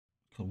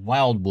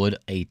Wildwood,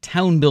 a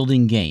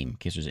town-building game, in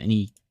case there's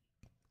any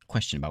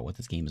question about what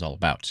this game is all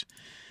about.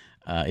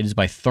 It is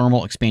by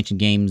Thermal Expansion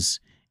Games,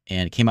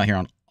 and it came out here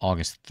on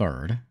August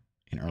 3rd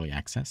in early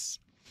access.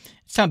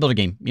 It's a town-builder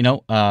game. You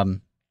know,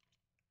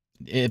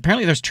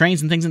 apparently there's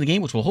trains and things in the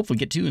game, which we'll hopefully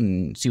get to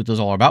and see what those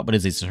all are about, but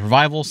it's a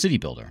survival city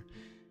builder.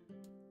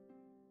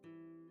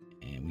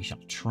 And we shall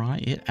try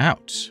it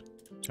out.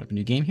 Start up a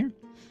new game here.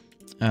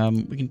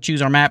 We can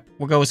choose our map.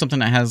 We'll go with something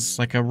that has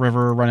like a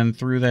river running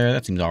through there.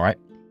 That seems all right.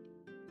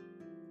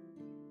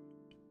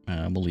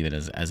 We'll leave it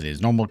as it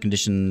is. Normal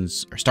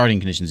conditions, or starting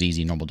conditions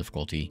easy, normal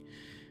difficulty.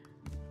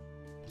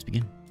 Let's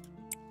begin.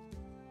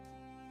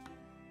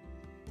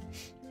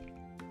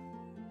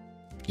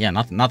 Yeah,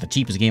 not the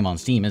cheapest game on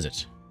Steam, is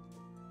it?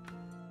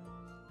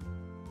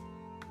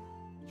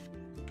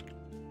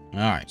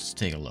 Alright, let's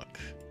take a look.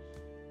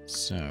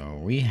 So,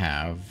 we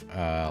have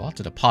lots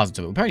of deposits.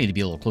 We probably need to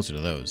be a little closer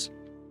to those.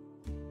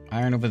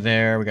 Iron over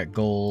there. We got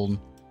gold.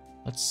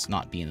 Let's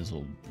not be in this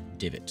little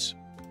divot.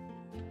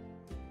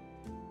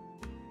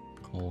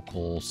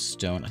 Coal,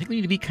 stone. I think we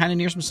need to be kind of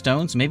near some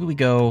stone, so maybe we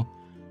go...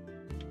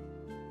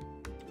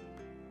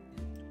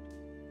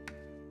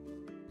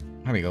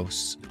 There we go.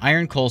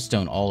 Iron, coal,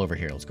 stone all over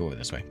here. Let's go over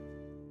this way.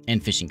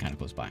 And fishing kind of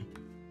close by.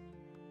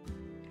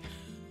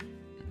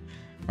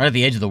 Right at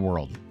the edge of the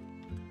world.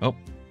 Oh,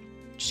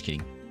 just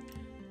kidding.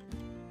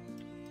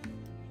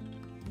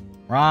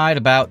 Right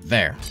about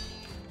there.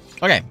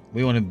 Okay,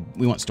 we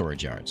want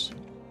storage yards.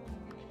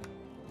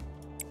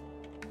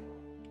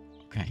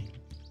 Okay.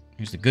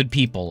 Here's the good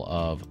people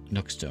of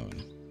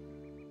Nookstone.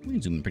 We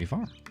can zoom in pretty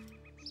far.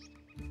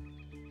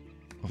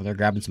 Over there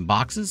grabbing some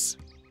boxes.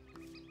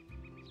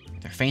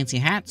 Their fancy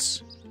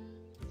hats.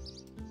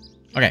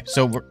 Okay,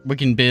 so we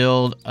can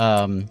build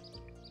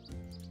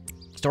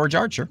storage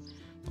yard, sure.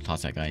 We'll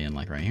toss that guy in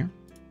like right here.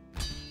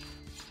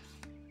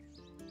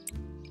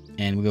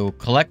 And we go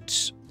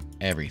collect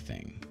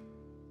everything.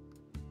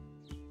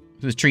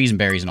 There's trees and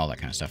berries and all that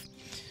kind of stuff.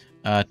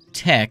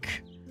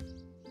 Tech.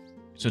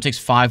 So it takes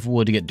 5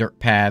 wood to get dirt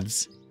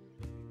paths.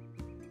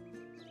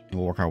 And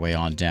we'll work our way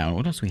on down.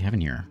 What else do we have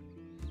in here?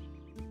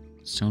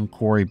 Stone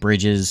quarry,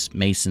 bridges,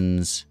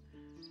 masons.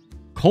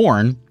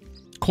 Corn?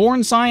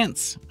 Corn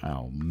science?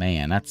 Oh,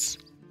 man. That's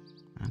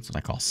what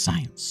I call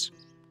science.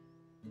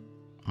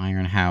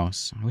 Iron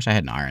house. I wish I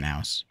had an iron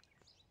house.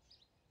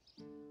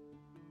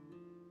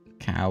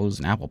 Cows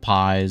and apple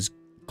pies.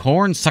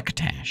 Corn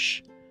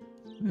succotash.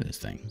 Look at this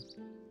thing.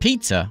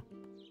 Pizza.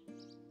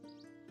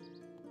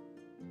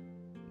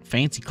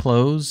 Fancy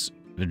clothes.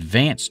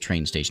 Advanced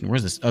train station.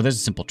 Where's this? Oh, there's a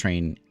simple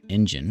train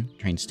engine.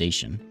 Train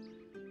station.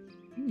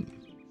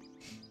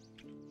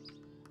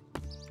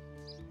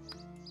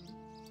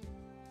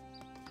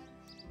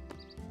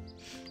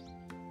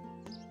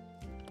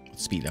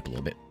 Let's speed it up a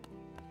little bit.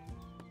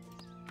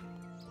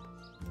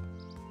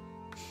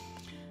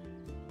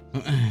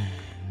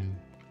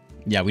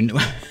 Yeah, we know.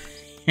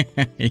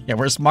 Yeah,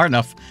 we're smart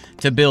enough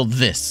to build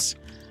this.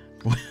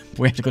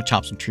 We have to go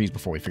chop some trees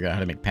before we figure out how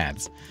to make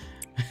paths.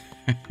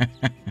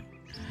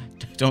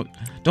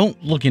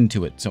 Don't look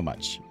into it so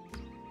much.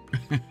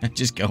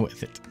 Just go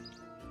with it.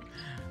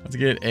 Let's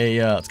get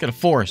a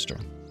forester.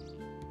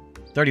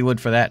 30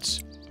 wood for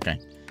that. Okay.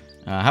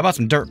 How about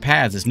some dirt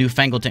paths? This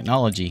newfangled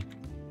technology.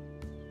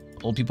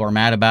 Old people are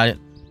mad about it.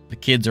 The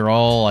kids are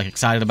all like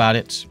excited about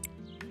it.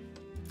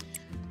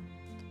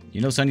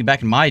 You know, Sonny,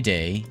 back in my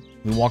day,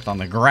 we walked on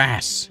the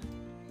grass.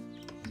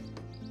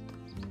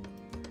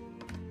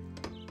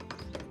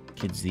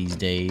 Kids these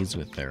days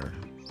with their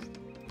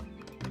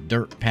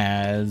dirt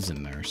paths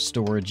and their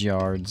storage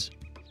yards.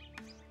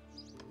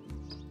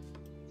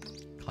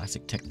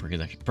 Classic tech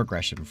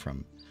progression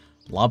from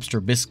lobster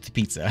bisque to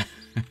pizza.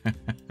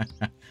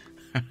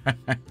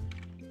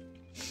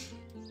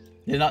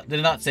 Did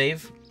it not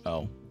save?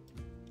 Oh.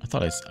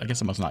 I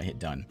guess I must not hit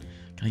done.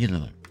 Can I get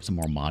some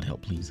more mod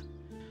help, please?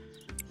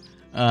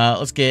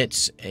 Let's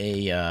get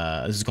a,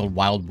 this is called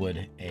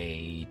Wildwood,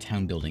 a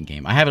town building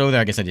game. I have it over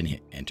there. I guess I didn't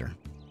hit enter.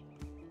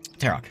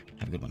 Tarok,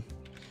 have a good one.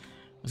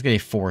 Let's get a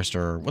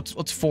forester.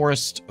 What's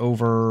forest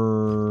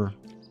over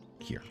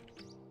here?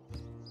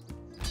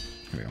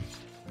 Here we go.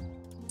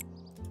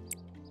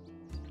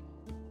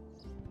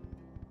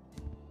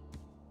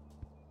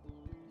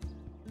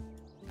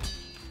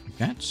 Like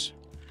that.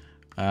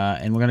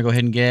 And we're going to go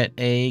ahead and get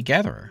a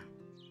gatherer.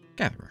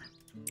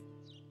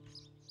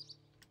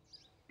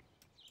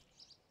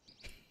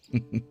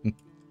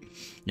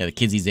 Yeah, the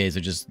kids these days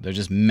are they're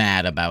just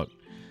mad about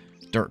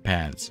dirt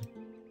paths.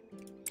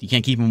 You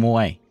can't keep them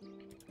away.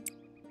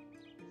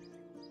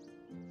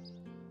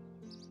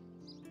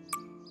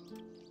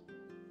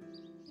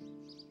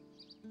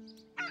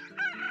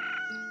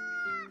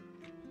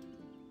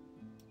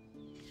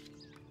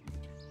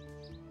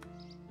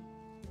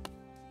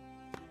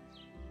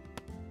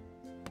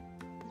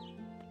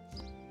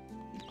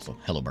 So,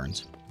 hello,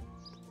 Burns.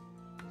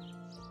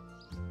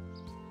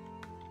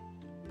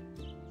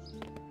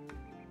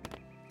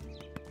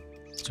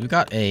 So we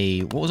got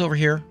what was over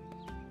here?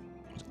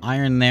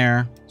 Iron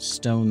there,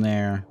 stone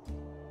there.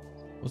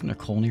 Wasn't there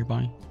coal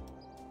nearby?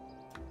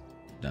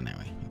 Done that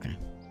way. Okay.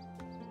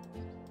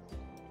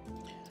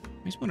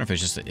 I just wonder if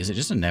it's just is it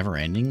just a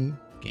never-ending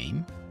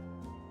game?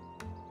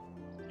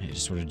 And it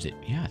just sort of did.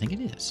 Yeah, I think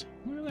it is.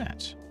 Look at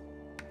that.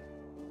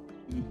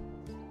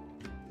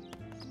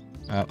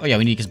 Oh yeah,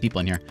 we need to get some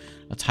people in here.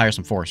 Let's hire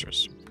some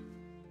foresters.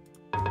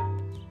 Put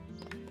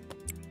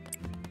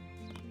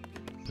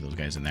those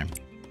guys in there.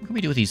 What can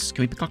we do with these?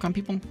 Can we click on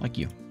people like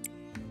you?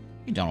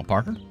 Hey, Donald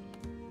Parker.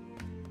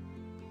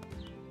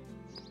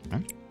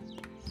 Okay.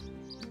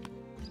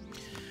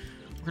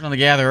 Working on the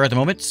gatherer at the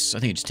moment. I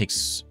think it just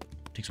takes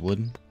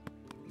wood.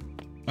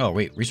 Oh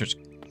wait, research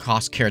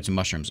costs carrots and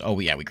mushrooms. Oh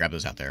yeah, we grab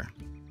those out there.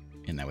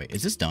 In that way.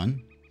 Is this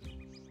done?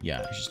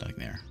 Yeah, there's just nothing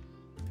there.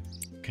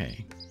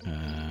 Okay.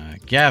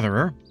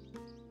 Gatherer.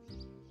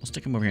 We'll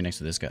stick him over here next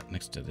to this guy,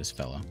 next to this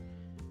fella.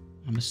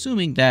 I'm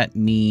assuming that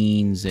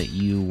means that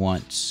you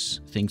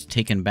want things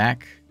taken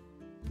back.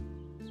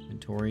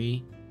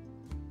 Inventory.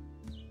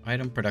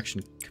 Item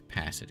production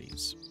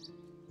capacities.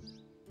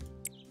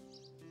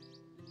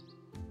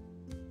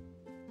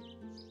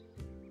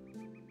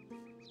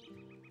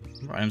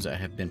 Number of items that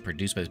have been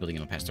produced by this building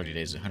in the past 30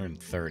 days is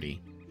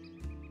 130.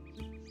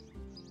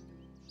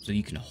 So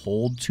you can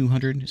hold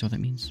 200, is that what that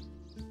means?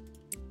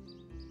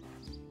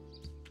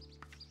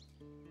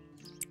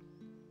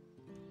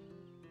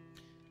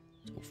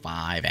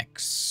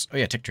 5x. Oh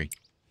yeah, tick tree.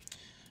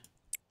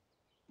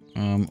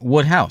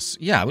 Wood house.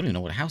 Yeah, we don't even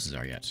know what houses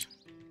are yet.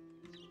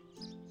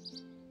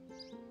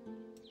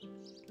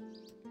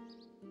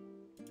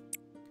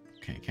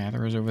 Okay,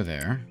 gatherer's over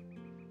there,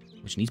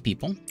 which needs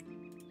people.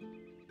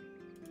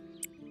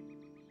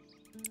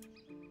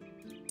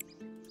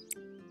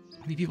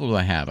 How many people do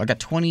I have? I got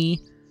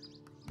 20.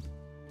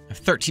 I have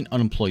 13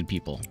 unemployed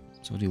people.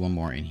 So we'll do one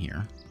more in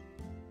here.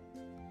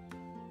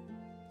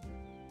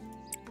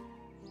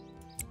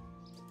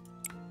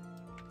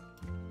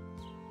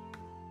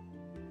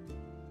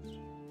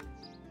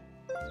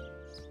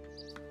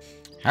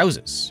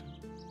 Houses.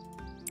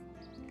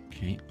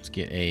 Okay, let's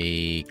get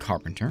a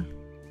carpenter.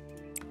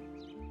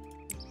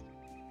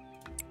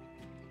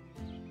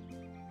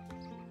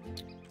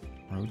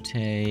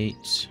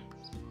 Rotate.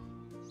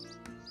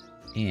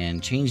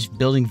 And change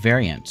building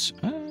variant.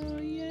 Oh,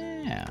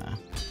 yeah.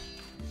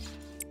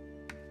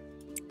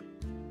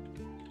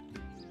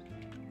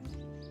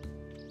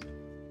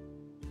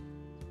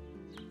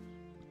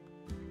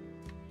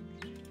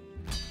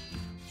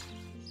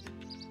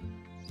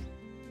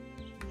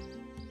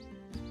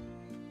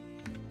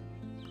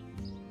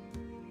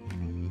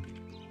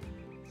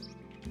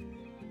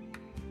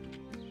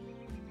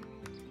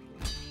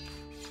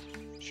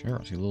 Sure,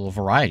 see a little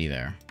variety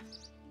there.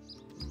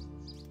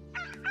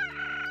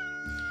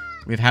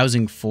 We have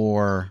housing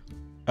for...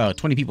 Oh,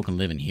 20 people can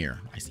live in here.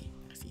 I see.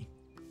 I see.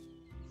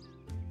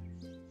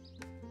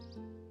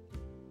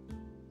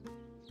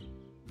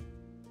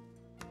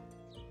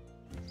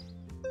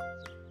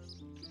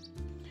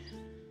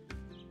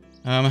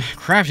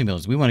 Crafting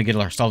builds. We want to get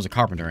ourselves a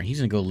carpenter, and he's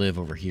going to go live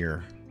over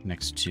here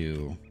next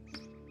to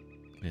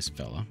this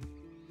fella.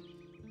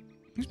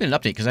 There's been an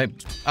update, because I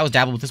was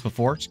dabbling with this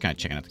before, just kind of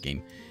checking out the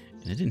game.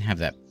 And it didn't have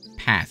that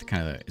path,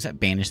 kind of... Is that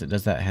Banish that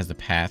does that? Has the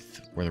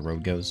path where the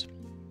road goes?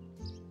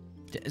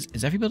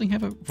 Does every building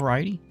have a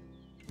variety?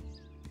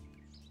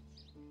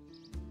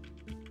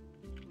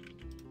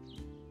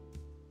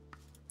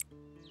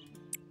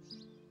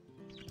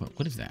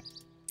 What is that?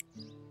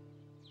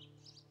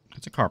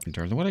 That's a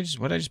carpenter. What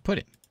did I just put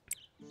it?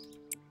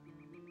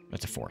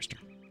 That's a forester.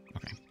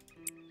 Okay.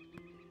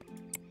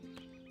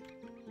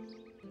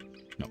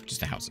 No, just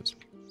the houses.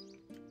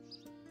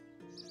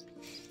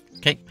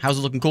 Okay,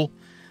 houses looking cool.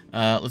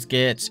 Let's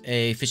get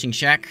a fishing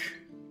shack.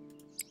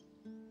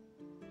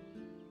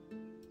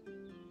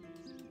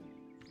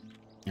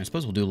 I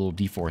suppose we'll do a little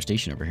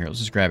deforestation over here. Let's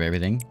just grab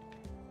everything.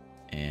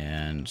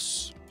 And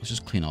let's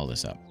just clean all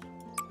this up.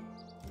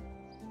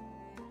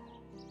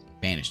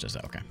 Banish does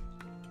that, okay.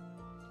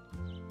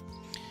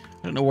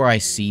 I don't know where I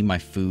see my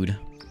food.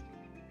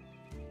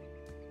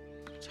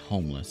 It's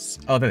homeless.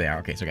 Oh, there they are.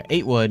 Okay, so I got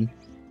 8 wood.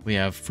 We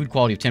have food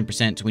quality of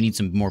 10%, so we need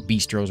some more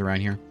bistros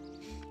around here.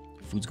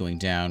 Food's going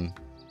down.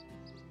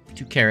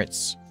 2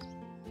 carrots.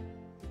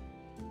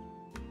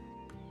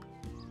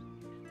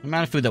 The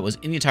amount of food that was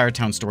in the entire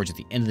town storage at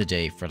the end of the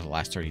day for the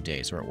last 30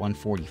 days. So we're at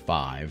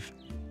 145.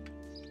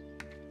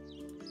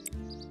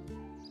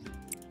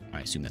 I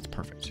assume that's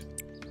perfect.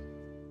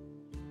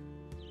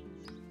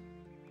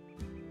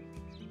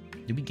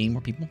 Did we gain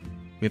more people?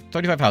 We have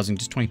 35 housing,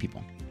 just 20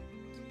 people.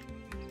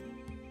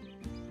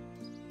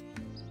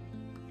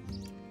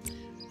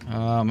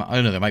 I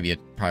don't know, that might be a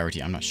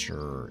priority. I'm not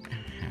sure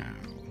how.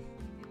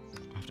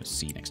 I'll have to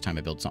see next time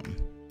I build something.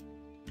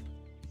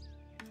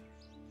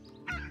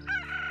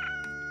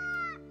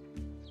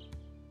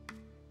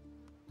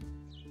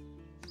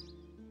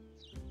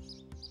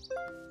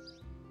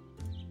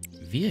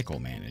 Vehicle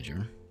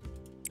manager.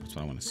 That's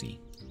what I want to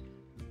see.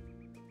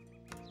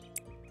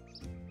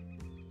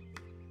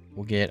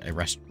 We'll get a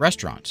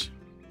restaurant.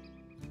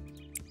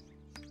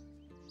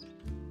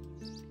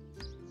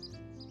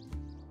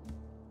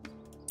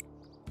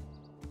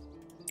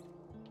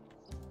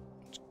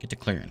 Let's Get to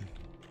clearing.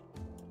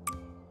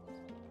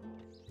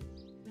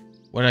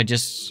 What did I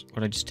just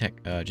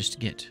just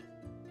get?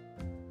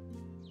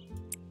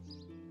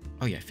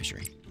 Oh yeah,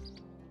 fishery.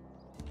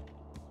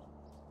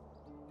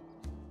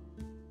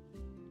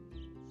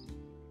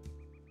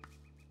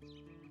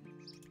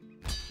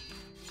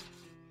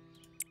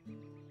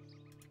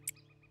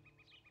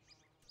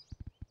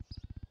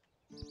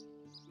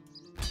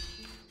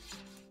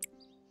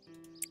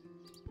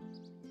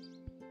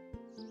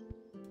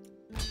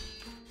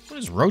 What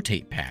does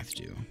rotate path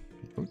do?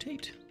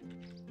 Rotate?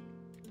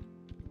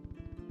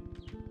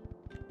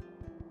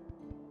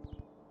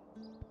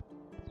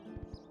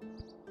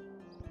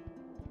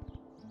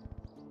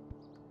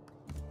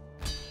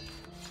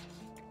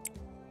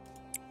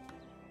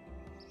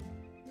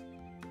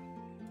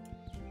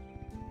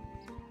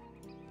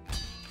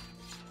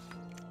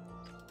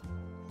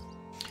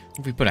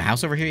 If we put a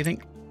house over here, you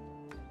think?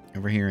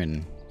 Over here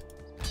in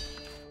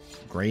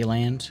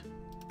Greyland?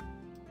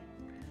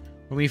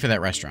 What do we need for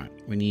that restaurant?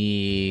 We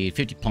need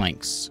 50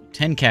 planks,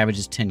 10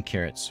 cabbages, 10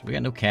 carrots. We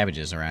got no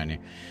cabbages around here.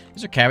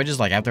 Is there cabbages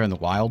like out there in the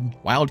wild?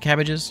 Wild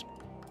cabbages?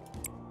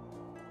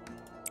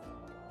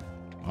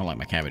 I don't like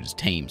my cabbages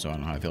tame, so I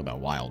don't know how I feel about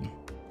wild.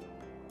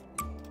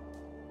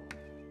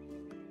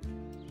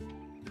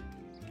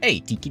 Hey,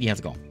 T-Kitty, how's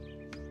it going?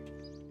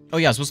 Oh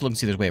yeah, I was supposed to look and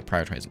see if there's a way of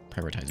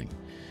prioritizing.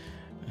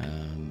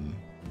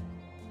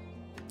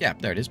 Yeah,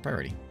 there it is,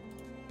 priority.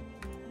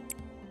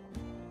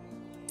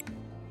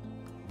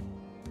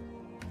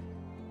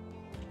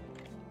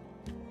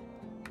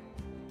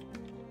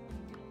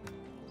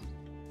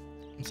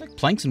 It's like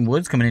planks and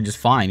wood's coming in just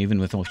fine, even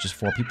with just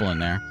 4 people in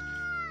there.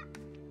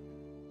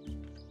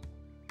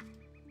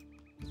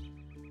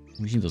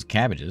 We need those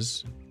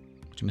cabbages,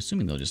 which I'm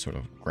assuming they'll just sort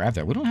of grab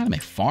there. We don't know how to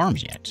make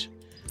farms yet.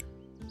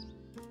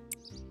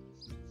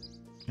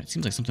 It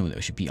seems like something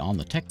that should be on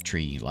the tech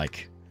tree,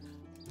 like,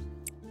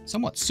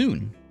 somewhat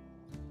soon.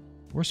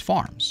 Where's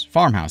farms?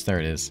 Farmhouse, there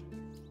it is.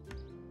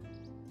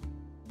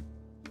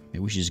 Maybe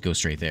we should just go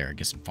straight there and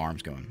get some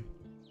farms going.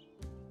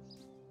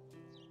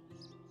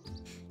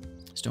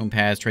 Stone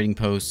paths, trading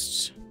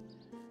posts.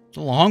 It's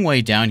a long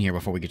way down here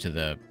before we get to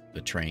the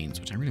trains,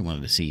 which I really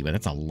wanted to see, but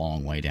that's a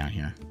long way down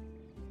here.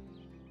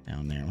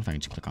 Down there. What if I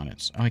can just click on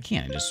it? Oh, I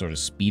can. And just sort of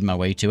speed my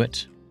way to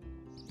it.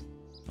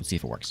 Let's see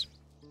if it works.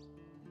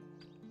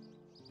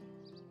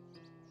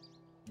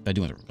 I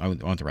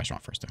want the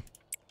restaurant first, though.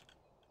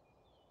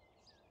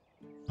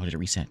 Oh, did it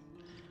reset?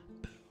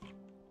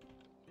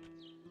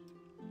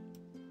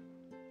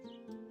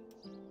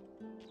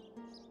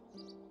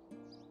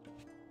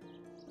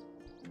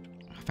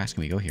 How fast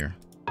can we go here?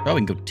 Oh,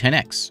 we can go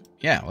 10x.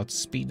 Yeah, let's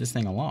speed this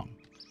thing along.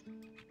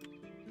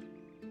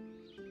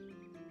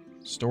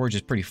 Storage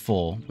is pretty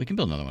full. We can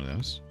build another one of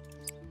those.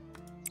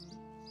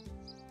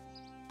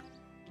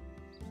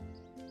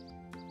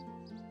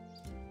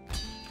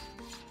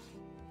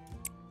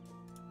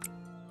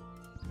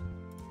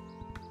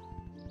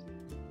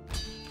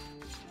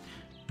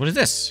 What is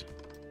this?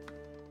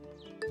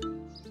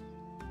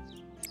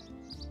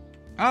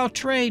 Oh,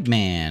 trade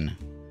man.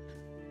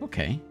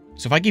 Okay.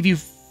 So if I give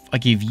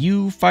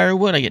you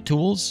firewood, I get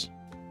tools.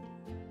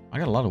 I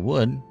got a lot of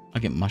wood. I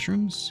get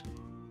mushrooms.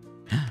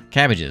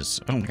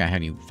 Cabbages. I don't think I have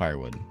any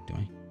firewood, do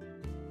I?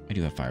 I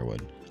do have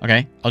firewood.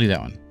 Okay, I'll do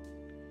that one.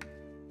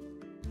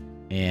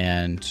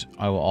 And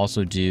I will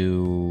also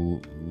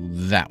do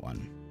that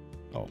one.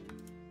 Oh.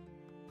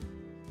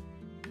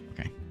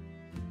 Okay.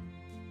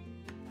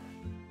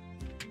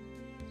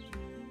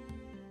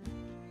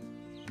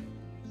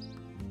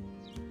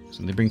 So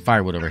when they bring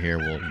firewood over here,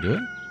 we'll do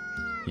it.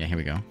 Yeah, here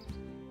we go.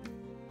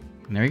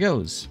 And there he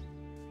goes.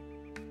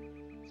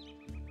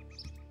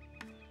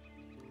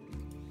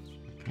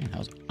 Okay, that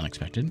was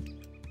unexpected.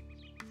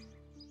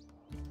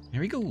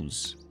 There he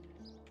goes.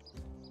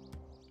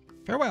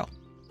 Farewell.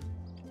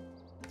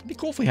 It'd be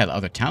cool if we had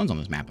other towns on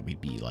this map that we'd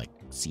be, like,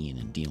 seeing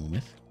and dealing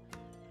with.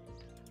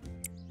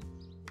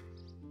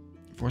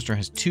 Forester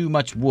has too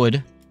much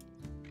wood.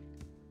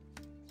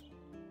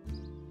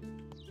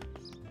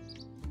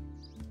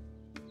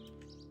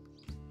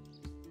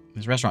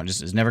 This restaurant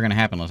just is never going to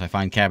happen unless I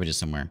find cabbages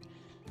somewhere.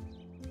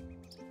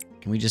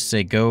 Can we just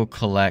say, go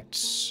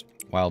collect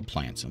wild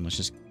plants, and let's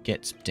just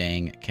get some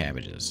dang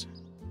cabbages.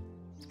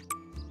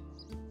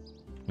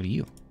 What are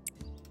you?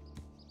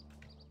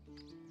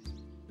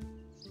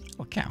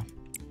 Oh, a cow.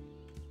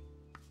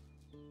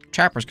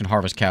 Trappers can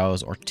harvest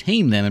cows or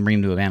tame them and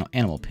bring them to an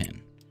animal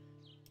pen.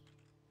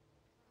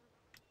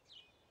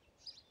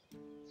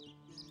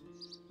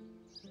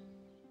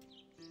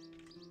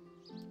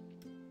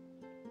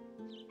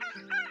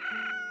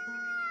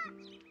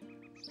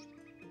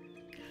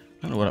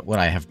 I don't know what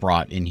I have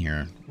brought in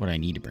here, what I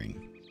need to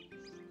bring.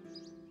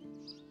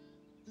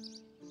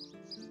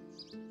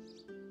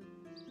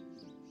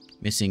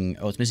 Missing,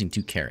 oh, it's missing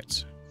 2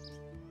 carrots.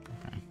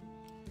 Okay.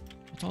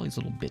 What's all these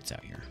little bits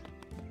out here?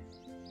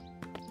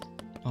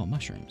 Oh,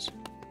 mushrooms.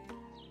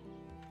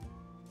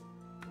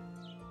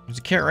 There's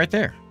a carrot right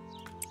there.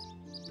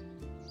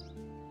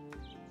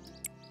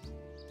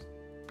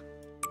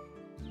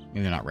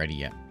 Maybe they're not ready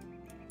yet.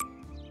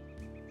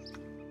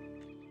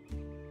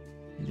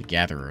 The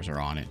gatherers are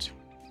on it.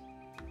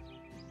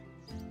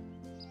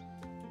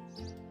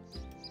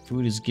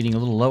 Food is getting a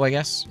little low, I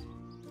guess.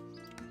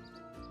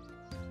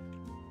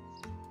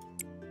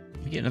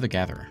 Let me get another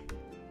gatherer.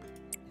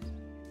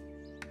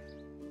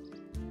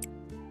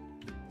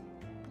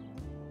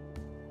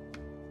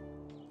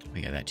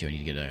 We got that too. I need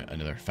to get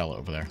another fellow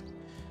over there.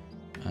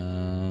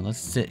 Let's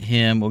sit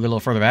him. We'll get a little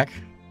further back.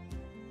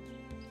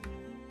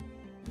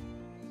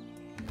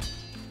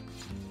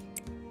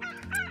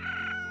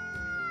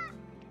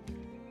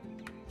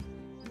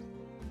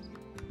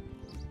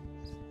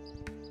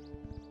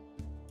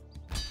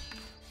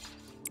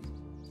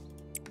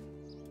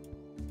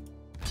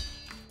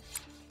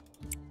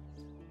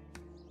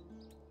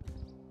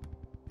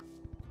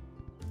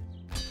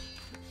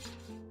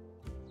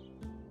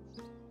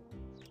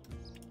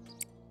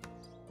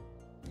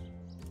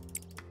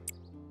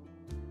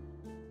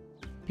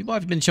 People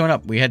have been showing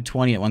up. We had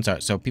 20 at one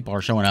start, so people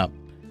are showing up.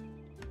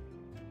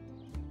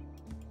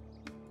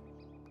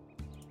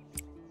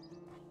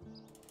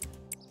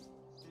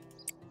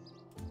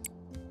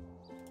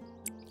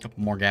 A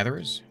couple more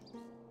gatherers.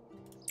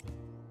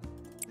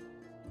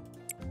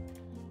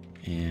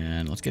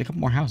 And let's get a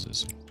couple more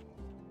houses.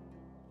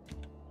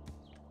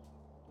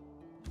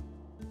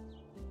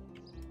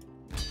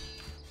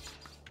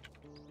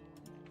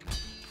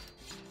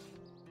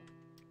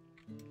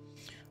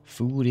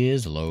 Food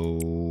is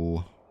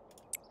low.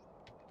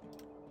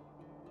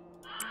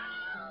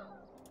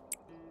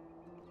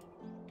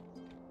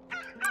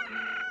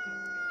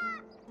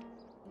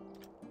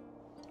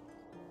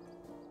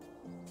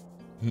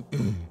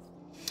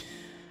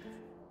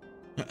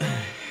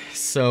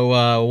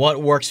 So,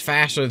 what works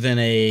faster than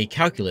a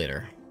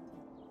calculator?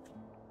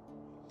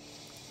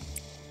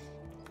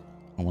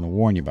 I want to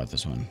warn you about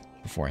this one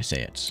before I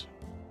say it.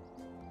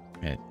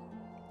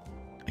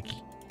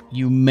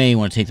 You may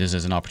want to take this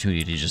as an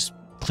opportunity to just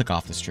click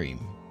off the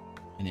stream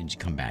and then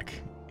come back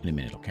in a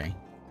minute, okay?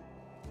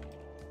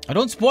 Oh,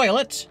 don't spoil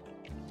it!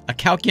 I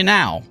calc you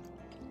now.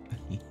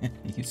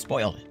 You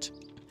spoiled it.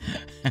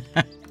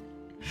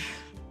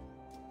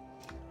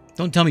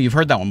 Don't tell me you've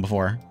heard that one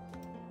before.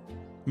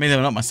 I made that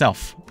one up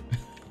myself.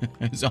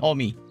 It's all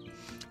me.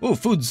 Ooh,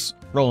 food's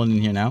rolling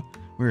in here now.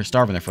 We were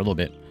starving there for a little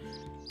bit.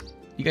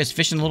 You guys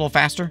fishing a little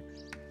faster?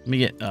 Let me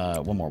get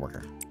one more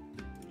worker.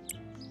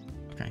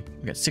 Okay,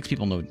 we got 6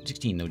 people,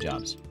 16 no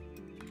jobs.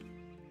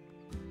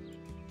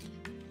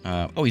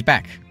 Oh, he's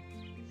back.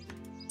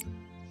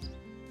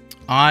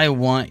 I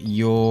want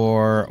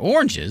your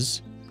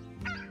oranges.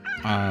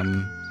 Yeah,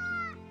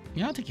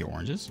 I'll take your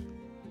oranges.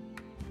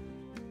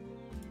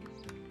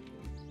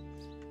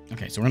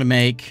 Okay, so we're gonna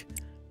make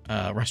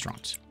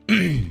restaurants.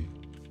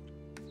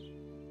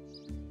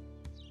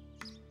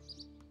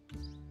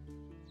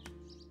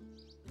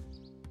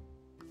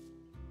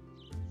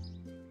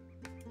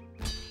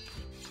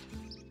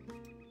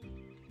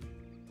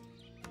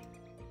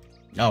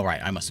 Oh,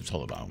 right. I must have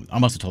told about one. I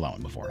must have told that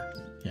one before.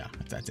 Yeah,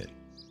 that's it.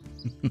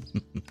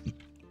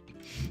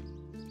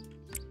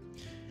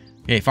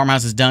 Okay,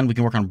 farmhouse is done. We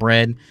can work on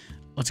bread.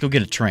 Let's go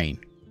get a train.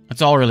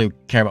 That's all I really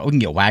care about. We can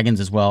get wagons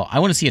as well. I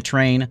want to see a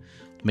train.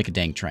 Make a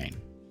dang train.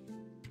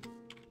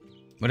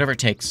 Whatever it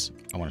takes,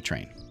 I want a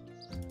train.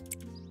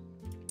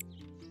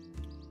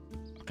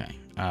 Okay.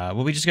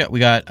 Well, we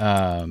got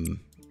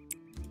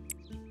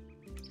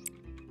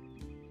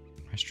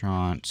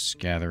restaurants,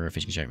 gatherer,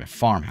 fishing shack, the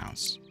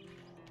farmhouse.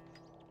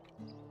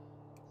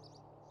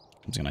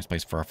 It's a nice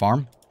place for a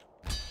farm.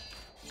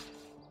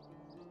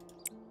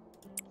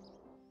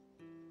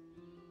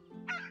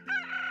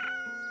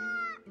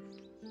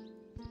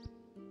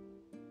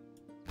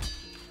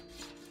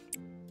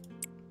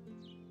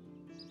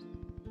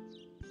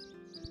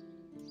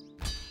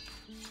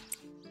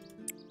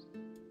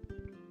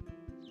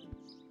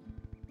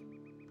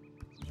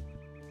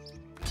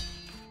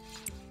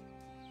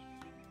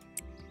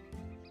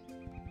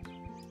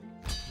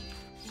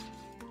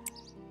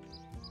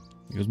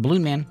 Here goes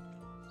Balloon Man.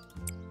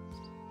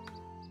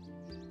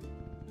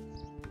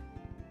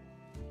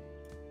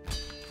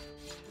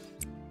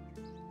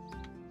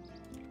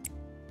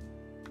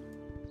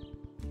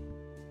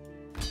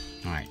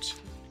 Alright.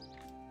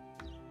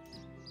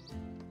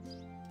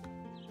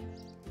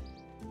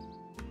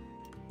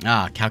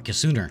 Ah,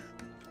 Calcasooner.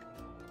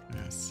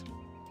 Yes.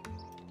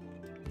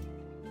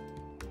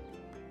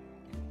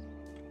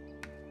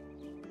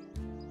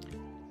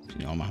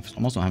 You know,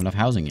 almost don't have enough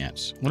housing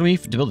yet. What do we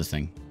need to build this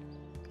thing?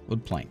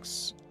 Wood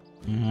planks.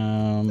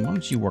 Why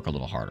don't you work a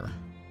little harder?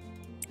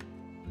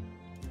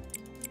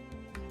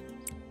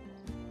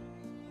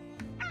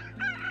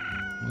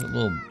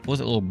 What was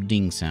that little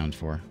ding sound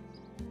for?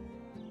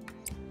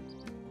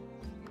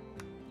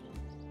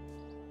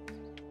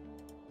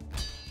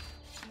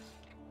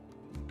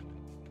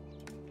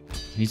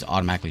 It needs to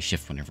automatically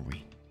shift whenever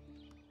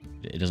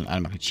it doesn't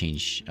automatically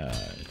change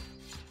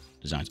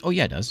designs. Oh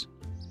yeah, it does.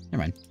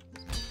 Never mind.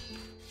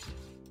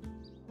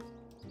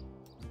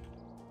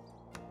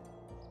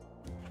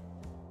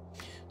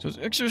 So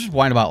it's just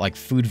whine about like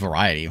food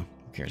variety. Who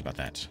cares about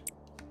that?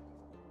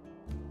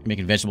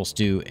 Making vegetable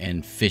stew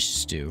and fish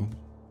stew.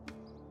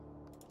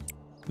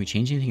 Can we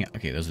change anything?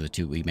 Okay, those are the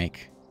two we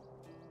make.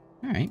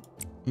 Alright.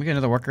 Let me get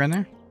another worker in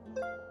there.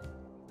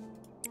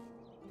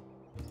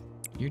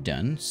 You're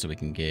done, so we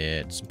can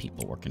get some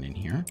people working in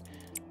here.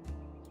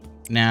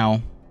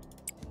 Now,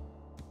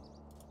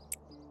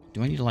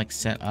 do I need to, like,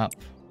 set up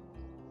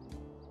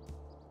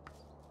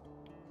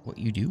what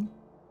you do?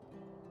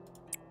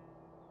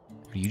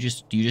 Or do you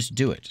just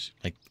do it?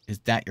 Like, is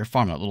that your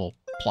farm? That little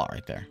plot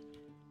right there.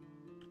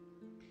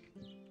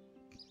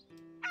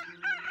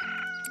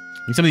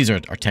 And some of these are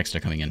texts that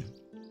are coming in.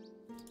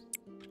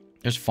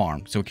 There's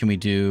farm. So can we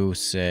do,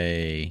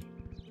 say...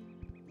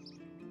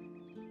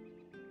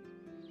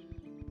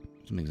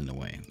 Something's in the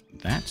way.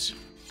 That?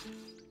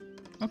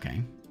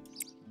 Okay.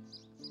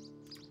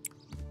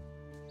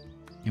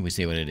 And we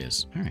see what it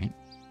is. Alright.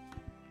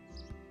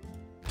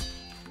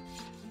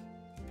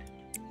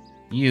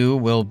 You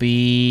will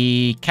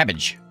be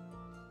cabbage.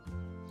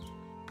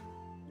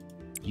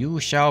 You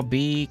shall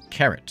be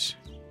carrot.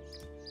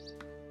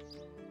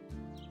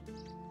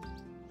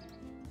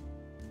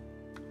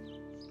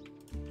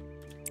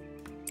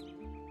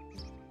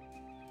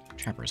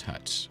 Trapper's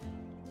hut.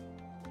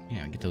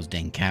 Yeah, get those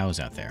dang cows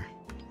out there.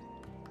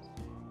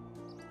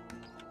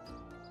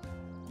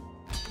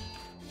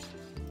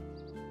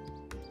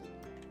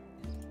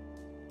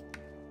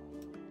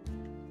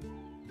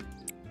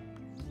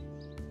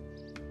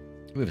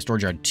 We have a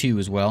storage yard 2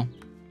 as well.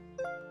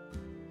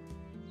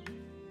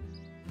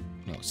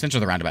 No, center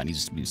of the roundabout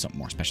needs to be something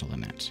more special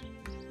than that.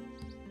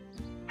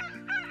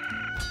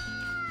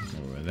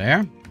 Over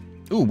there.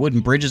 Ooh, wooden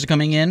bridges are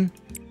coming in.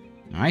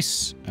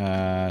 Nice.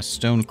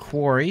 Stone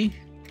quarry.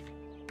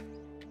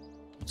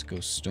 Let's go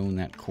stone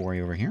that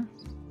quarry over here.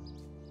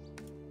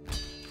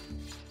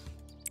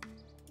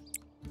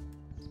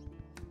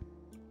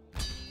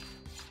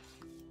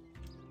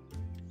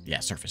 Yeah,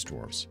 surface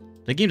dwarves.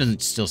 The game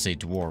doesn't still say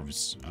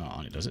dwarves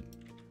on it, does it?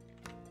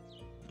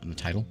 On the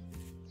title?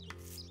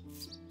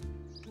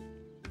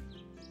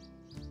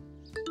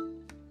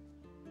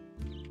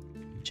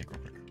 Check real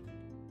quick.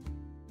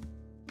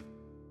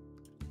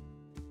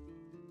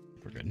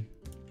 We're good.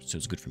 So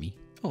it's good for me.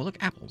 Oh,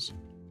 look, apples.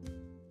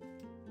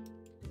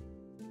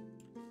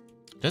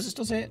 Does it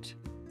still say it?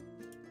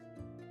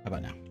 How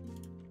about now?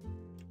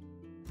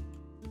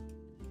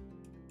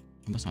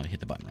 I must not have hit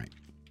the button right.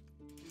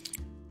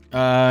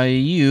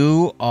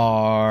 You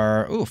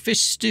are... Oh,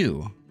 fish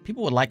stew.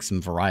 People would like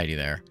some variety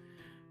there.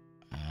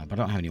 But I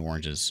don't have any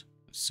oranges.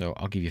 So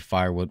I'll give you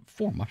firewood.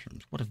 4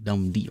 mushrooms. What a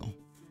dumb deal.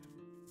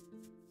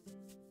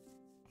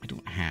 I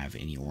don't have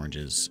any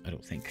oranges, I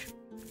don't think.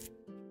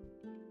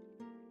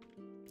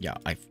 Yeah,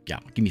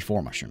 give me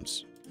 4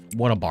 mushrooms.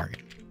 What a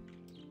bargain.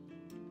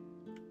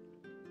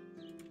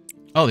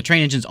 Oh, the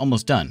train engine's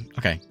almost done.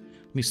 Okay.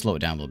 Let me slow it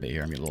down a little bit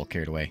here. I'm getting a little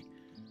carried away.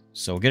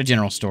 So we'll get a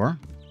general store.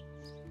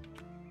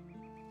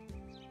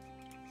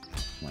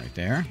 Right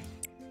there.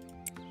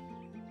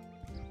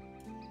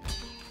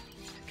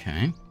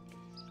 Okay.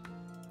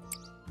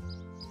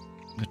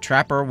 The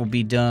trapper will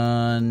be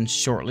done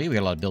shortly. We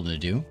got a lot of building to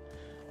do.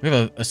 We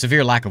have a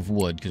severe lack of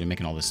wood because we're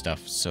making all this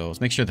stuff. So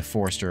let's make sure the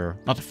forester...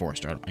 Not the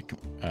forester.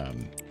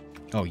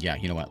 Oh, yeah.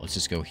 You know what? Let's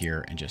just go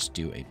here and just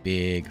do a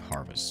big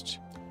harvest.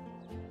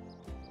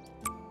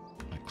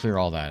 Clear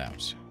all that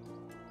out.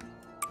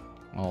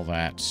 All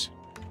that.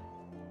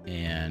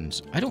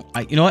 And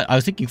you know what? I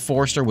was thinking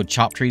forester would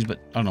chop trees, but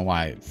I don't know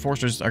why.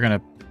 Foresters are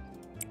gonna...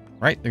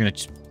 Right? They're gonna...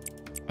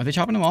 Are they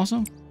chopping them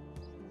also?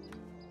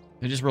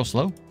 They're just real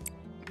slow.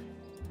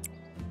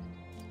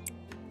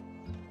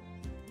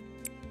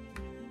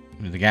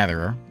 The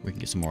gatherer. We can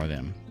get some more of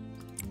them.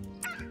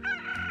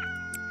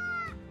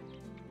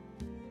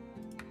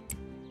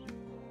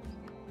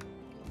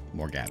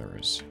 More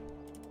gatherers.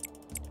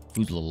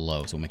 Food's a little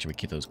low, so we'll make sure we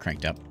keep those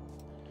cranked up.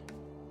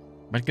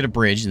 Might get a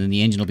bridge, and then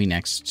the engine will be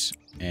next.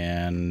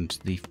 And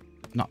the...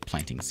 Not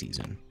planting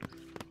season.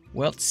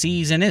 What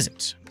season is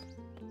it?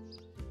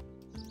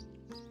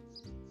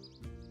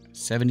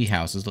 70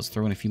 houses. Let's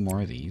throw in a few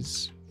more of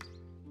these.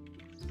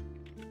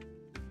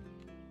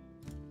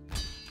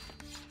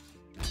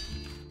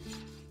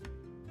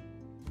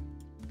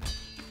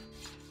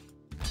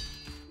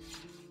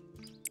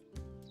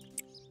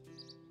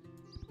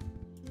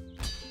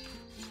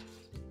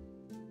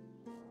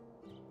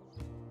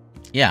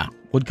 Yeah,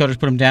 woodcutters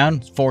put them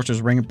down,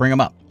 foresters bring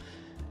them up.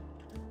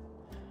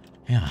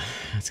 Yeah,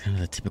 that's kind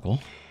of the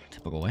typical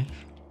way.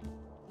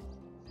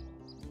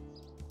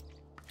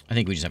 I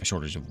think we just have a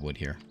shortage of wood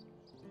here,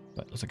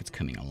 but it looks like it's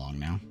coming along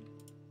now.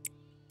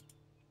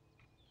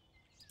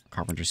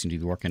 Carpenters seem to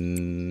be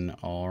working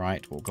all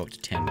right. We'll go up to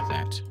 10 with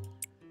that.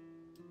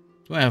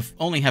 So I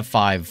only have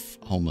 5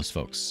 homeless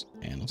folks,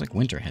 and it looks like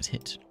winter has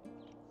hit.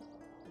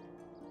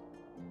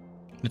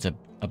 It's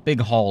a big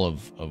haul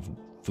of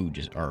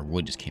food or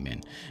wood just came in.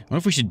 I wonder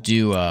if we should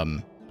do a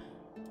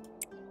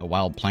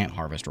wild plant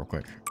harvest real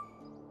quick.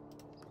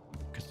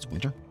 Because it's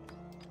winter.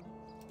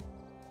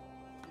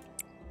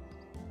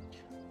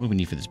 What do we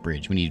need for this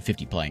bridge? We need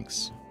 50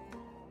 planks.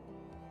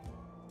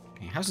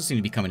 Okay, houses seem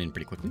to be coming in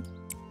pretty quickly.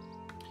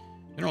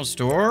 General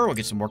store, we'll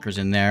get some workers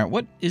in there.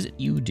 What is it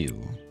you do?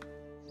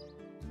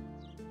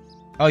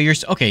 Oh, you're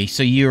okay.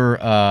 So you're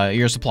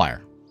a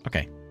supplier.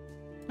 Okay,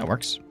 that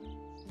works.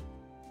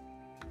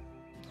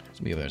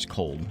 Somebody over there is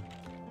cold.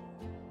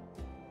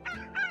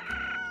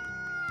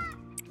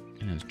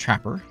 And then a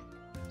trapper.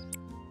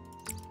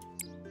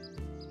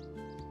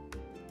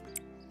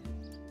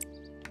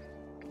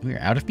 We're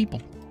out of people.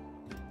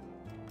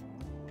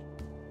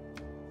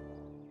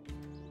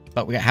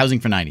 But we got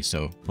housing for 90,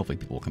 so hopefully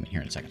people will come in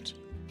here in a second.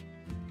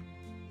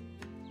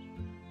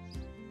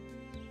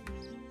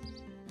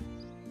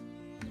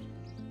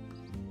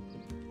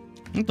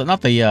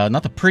 Not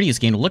the prettiest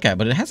game to look at,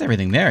 but it has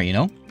everything there, you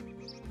know?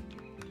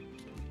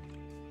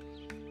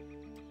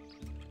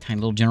 Tiny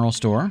little general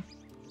store.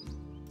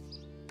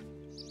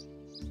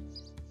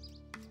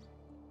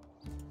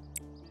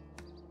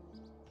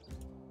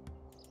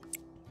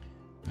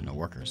 And no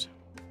workers.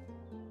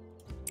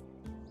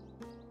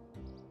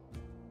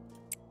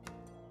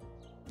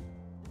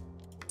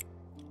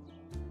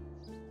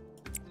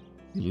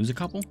 You lose a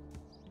couple?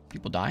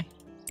 People die?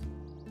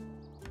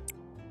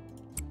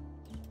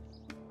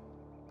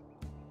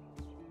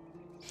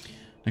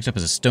 Next up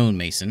is a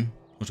stonemason,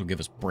 which will give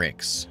us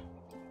bricks.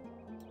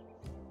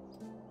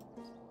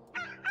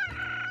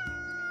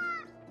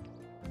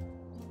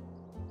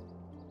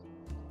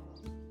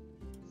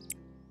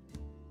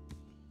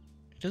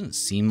 It doesn't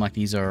seem like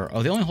these are...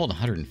 Oh, they only hold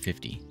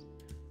 150.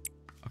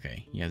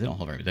 Okay, yeah, they don't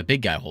hold very... The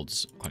big guy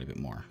holds quite a bit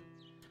more.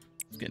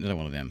 Let's get another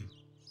one of them.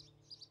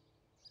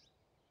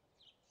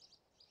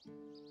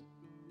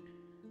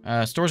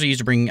 Stores are used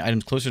to bring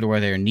items closer to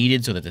where they are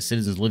needed so that the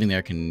citizens living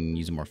there can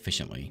use them more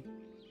efficiently.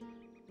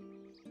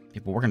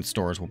 People working at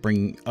stores will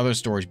bring other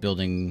storage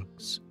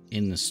buildings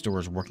in the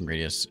store's working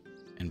radius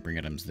and bring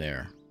items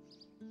there.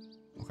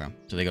 Okay,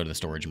 so they go to the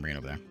storage and bring it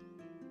over there. I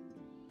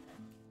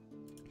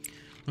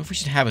don't know if we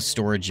should have a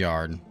storage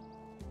yard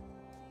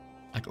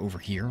like over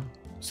here,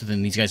 so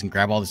then these guys can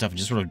grab all this stuff and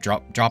just sort of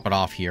drop it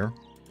off here,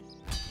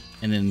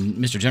 and then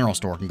Mr. General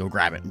Store can go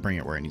grab it and bring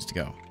it where it needs to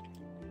go.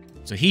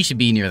 So he should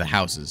be near the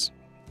houses.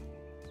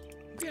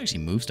 We can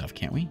actually move stuff,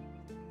 can't we?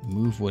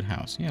 Move wood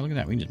house. Yeah, look at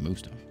that. We can just move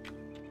stuff.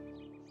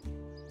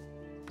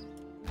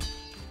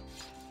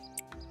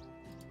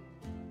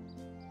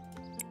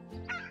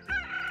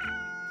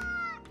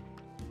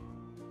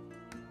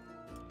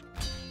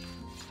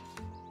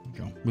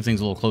 Move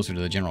things a little closer to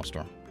the general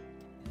store.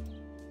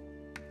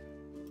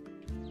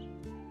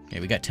 Okay,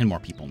 we got 10 more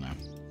people now.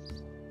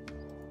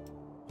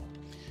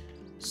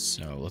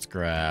 So let's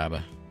grab...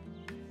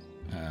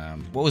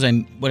 what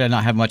did I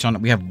not have much on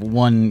it? We have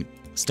one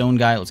stone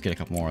guy. Let's get a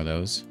couple more of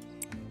those.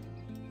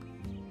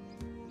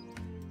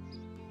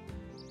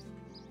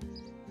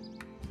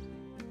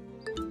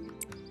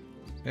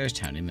 There's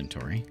town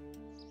inventory.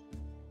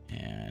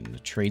 And the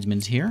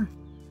tradesman's here.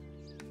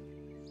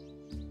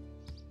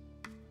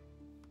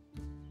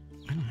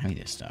 I don't have any of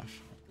this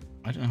stuff.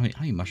 I don't know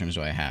how many mushrooms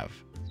do I have.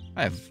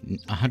 I have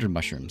 100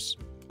 mushrooms.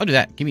 I'll do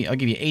that. I'll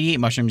give you 88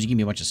 mushrooms. You give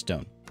me a bunch of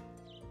stone.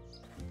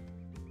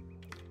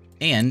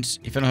 And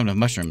if I don't have enough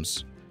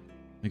mushrooms,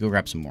 let me go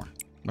grab some more.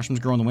 Mushrooms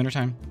grow in the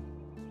wintertime.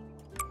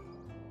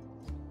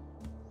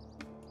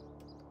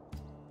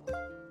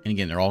 And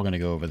again, they're all going to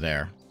go over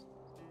there.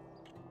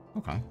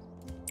 Okay.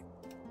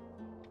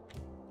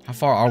 How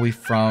far are we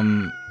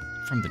from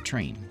the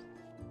train?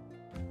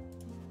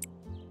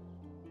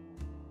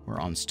 We're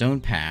on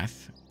Stone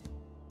Path.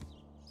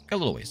 Got a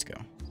little ways to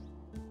go.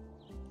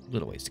 A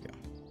little ways to go.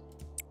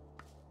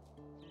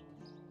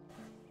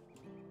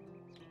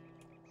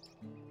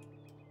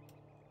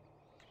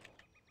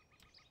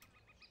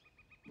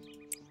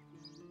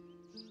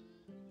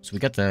 So we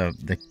got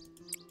the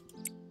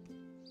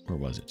where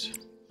was it?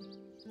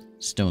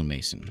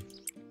 Stonemason.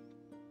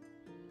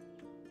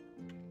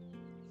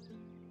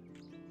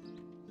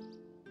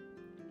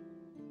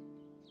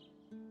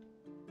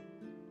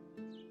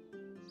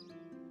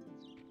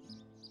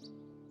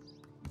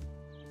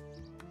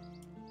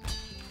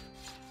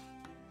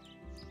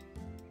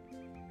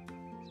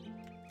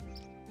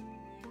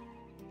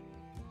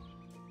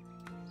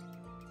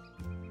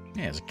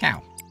 Yeah, there's a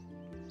cow.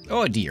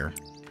 Oh, a deer.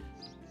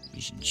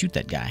 You should shoot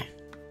that guy.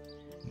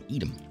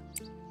 Eat him.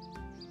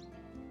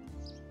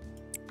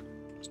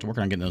 Still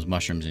working on getting those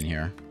mushrooms in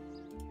here.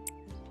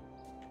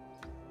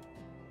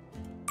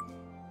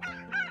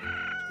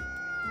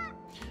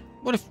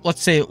 What if,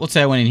 let's say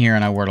I went in here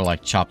and I were to,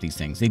 like, chop these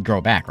things. They'd grow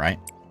back, right?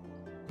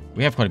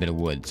 We have quite a bit of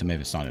wood, so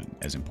maybe it's not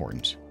as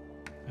important.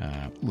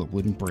 Ooh, a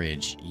wooden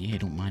bridge. Yeah,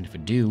 don't mind if I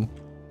do.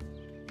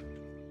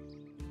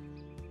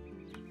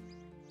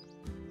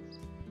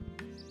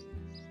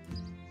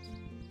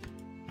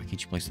 Why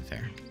can't you place it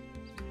there?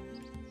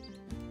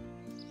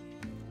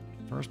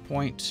 First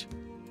point.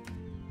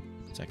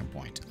 Second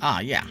point. Ah,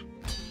 yeah.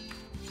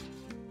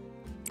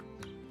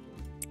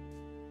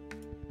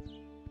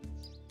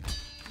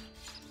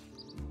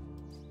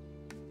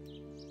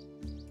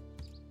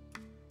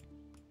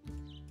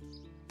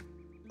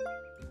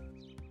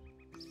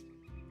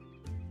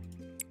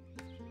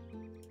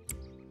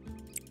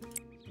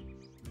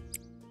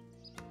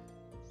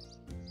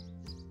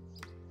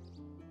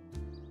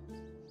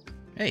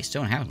 Hey,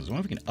 stone houses. I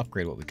wonder if we can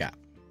upgrade what we got.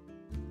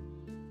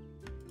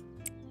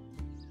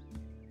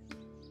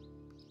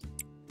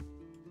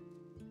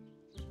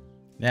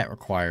 That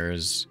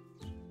requires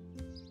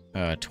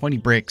 20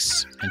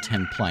 bricks and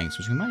 10 planks,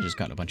 which we might have just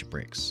gotten a bunch of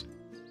bricks.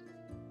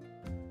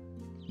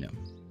 No.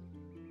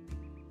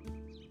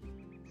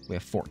 We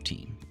have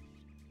 14.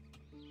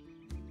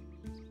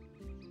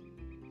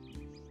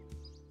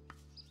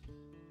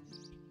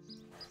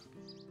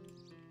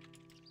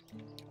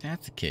 If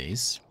that's the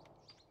case.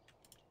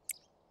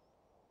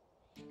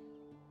 A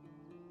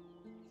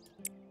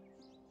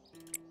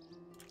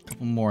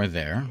couple more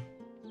there.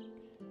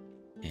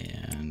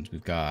 And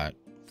we've got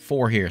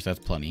 4 here, so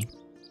that's plenty.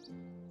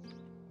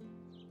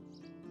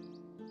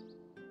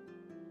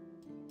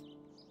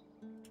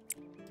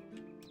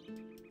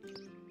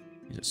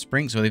 Is it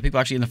spring? So are the people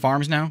actually in the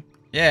farms now?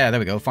 Yeah, there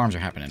we go. Farms are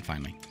happening,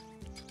 finally.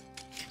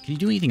 Can you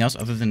do anything else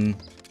other than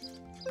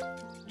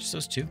just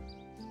those 2?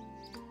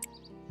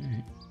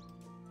 Alright.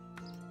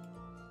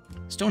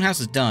 Stone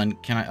house is done.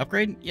 Can I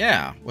upgrade?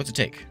 Yeah. What's it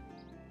take?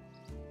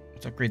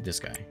 Let's upgrade this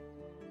guy.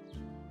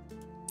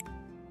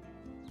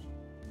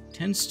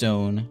 10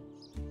 stone,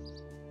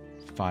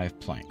 5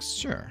 planks.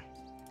 Sure.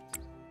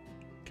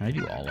 Can I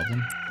do all of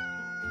them?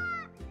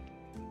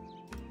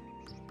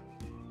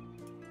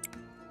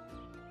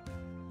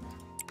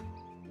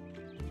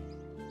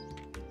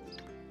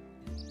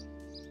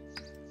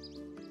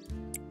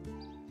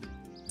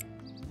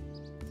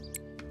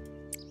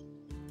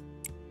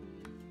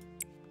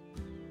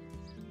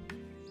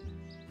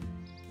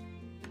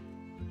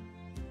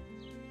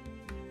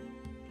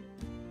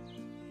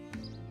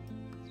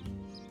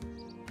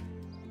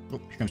 Oh,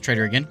 here comes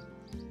Trader again.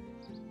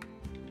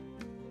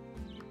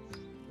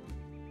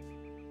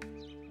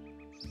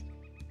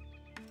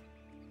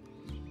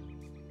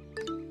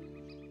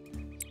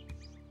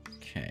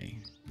 Okay.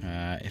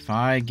 If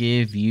I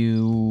give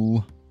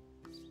you...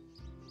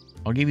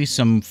 I'll give you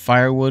some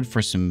firewood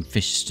for some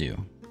fish stew.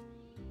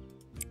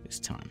 This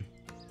time.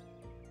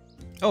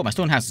 Oh, my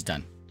stone house is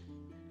done.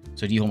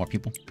 So do you hold more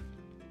people?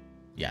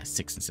 Yeah,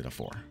 6 instead of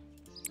 4.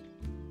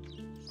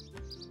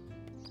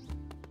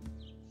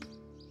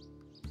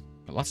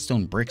 Lots of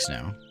stone bricks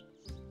now.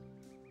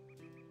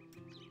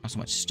 Not so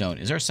much stone.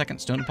 Is there a second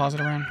stone deposit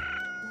around?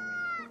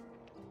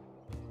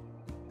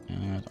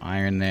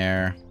 Iron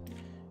there.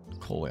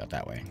 Coal way out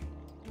that way.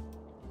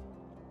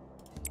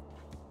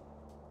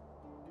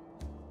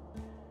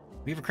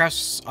 Weaver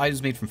crafts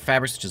items made from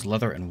fabrics such as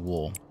leather and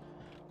wool.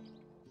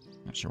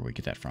 Not sure where we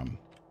get that from.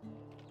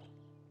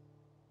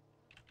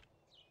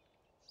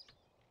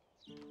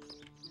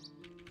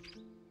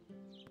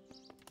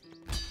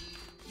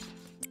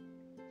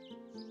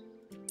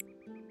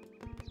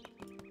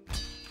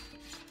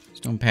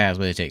 Stone paths,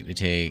 what do they take? They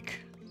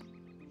take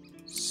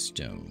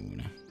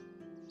stone.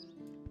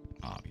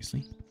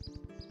 Obviously.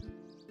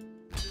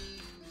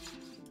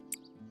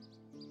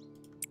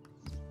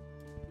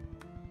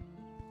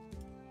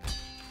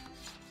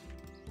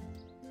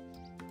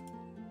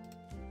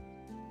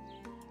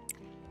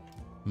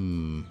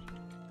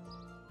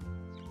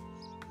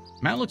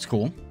 Mount looks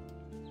cool.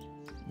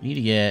 We need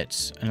to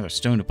get another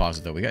stone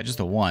deposit, though. We got just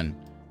the one.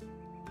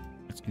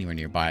 That's anywhere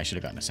nearby. I should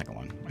have gotten a second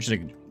one. I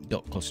should have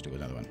built closer to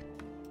another one.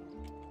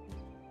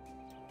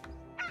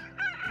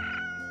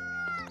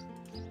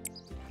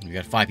 We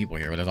got 5 people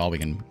here, but that's all we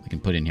can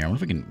put in here. I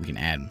wonder if we can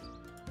add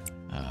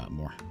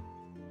more.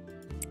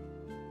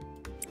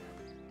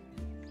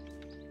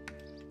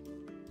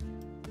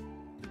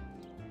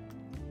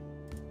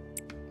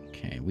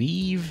 Okay,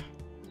 weave.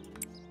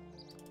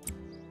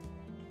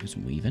 Do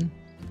some weaving.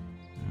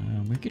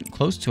 We're getting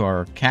close to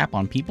our cap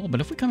on people,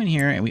 but if we come in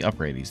here and we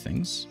upgrade these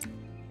things.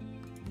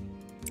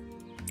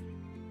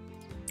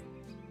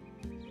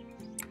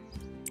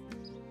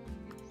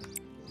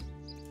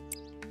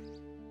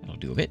 That'll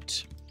do a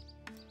bit.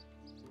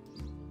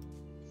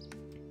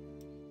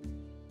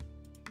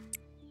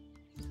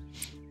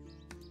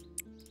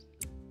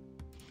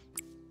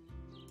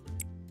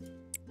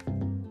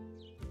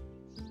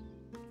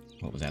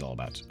 What was that all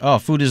about? Oh,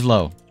 food is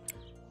low.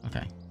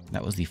 Okay.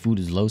 That was the food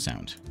is low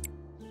sound.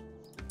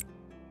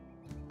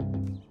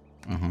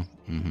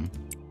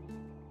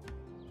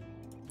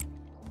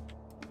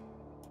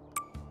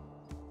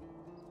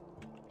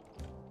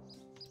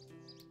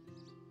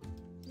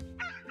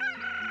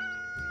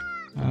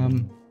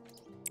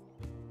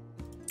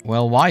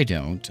 Well, why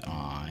don't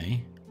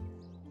I?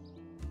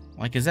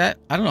 Like, is that...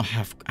 I don't know.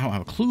 I don't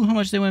have a clue how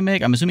much they want to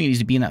make. I'm assuming it needs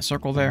to be in that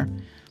circle there.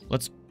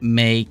 Let's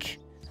make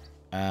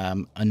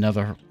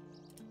another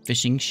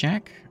fishing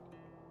shack.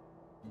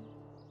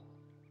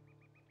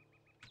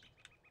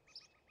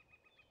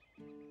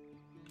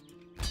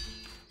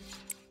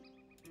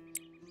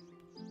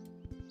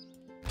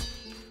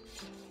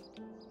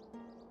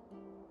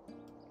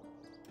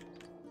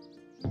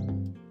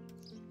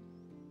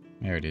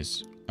 There it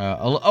is.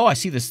 Oh, I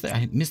see this.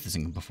 I missed this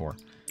thing before.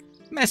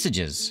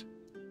 Messages.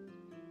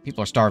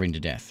 People are starving to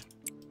death.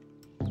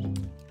 Oh,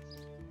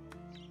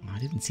 I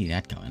didn't see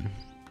that coming.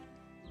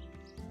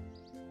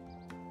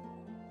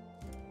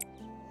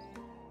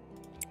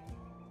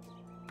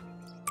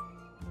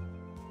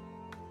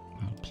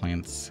 Wild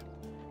plants.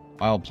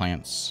 Wild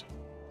plants.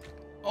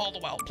 All the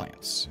wild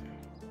plants.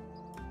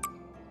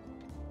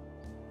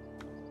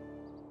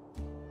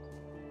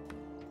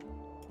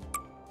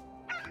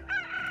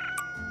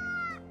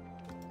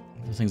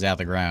 Those things out of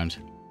the ground.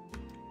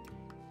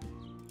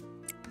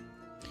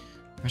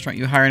 Restaurant,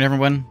 you hiring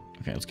everyone?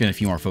 Okay, let's get a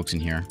few more folks in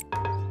here.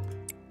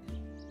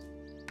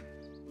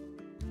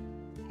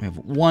 We have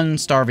one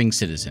starving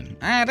citizen.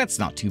 Ah, that's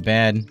not too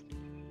bad.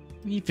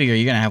 You figure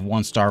you're gonna have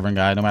one starving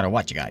guy no matter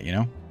what you got, you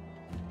know?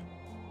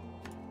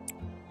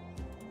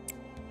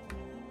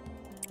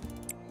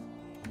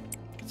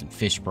 Get some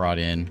fish brought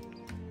in.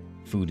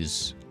 Food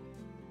is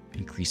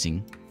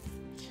increasing.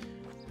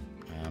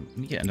 Let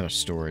me get another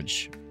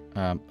storage.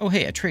 Oh,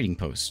 hey, a trading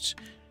post.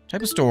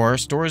 Type of store.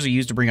 Stores are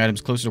used to bring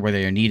items closer to where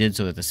they are needed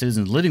so that the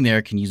citizens living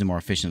there can use them more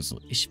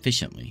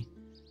efficiently.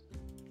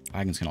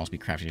 Wagons can also be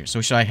crafted here.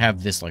 So should I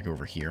have this, like,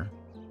 over here?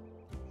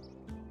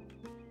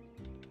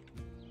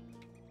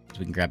 So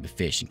we can grab the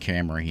fish and carry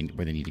them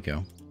where they need to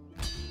go.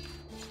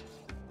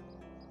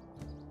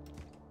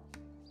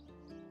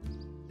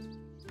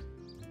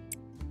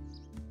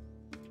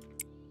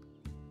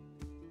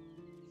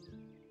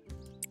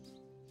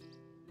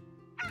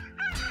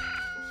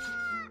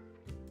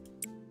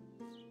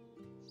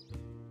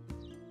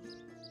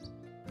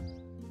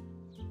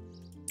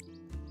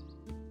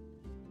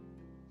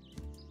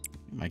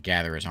 My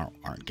gatherers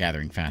aren't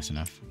gathering fast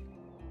enough.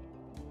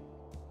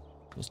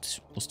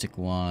 We'll stick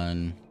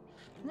one.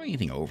 I don't have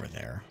anything over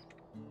there.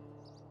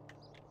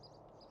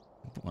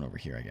 Put one over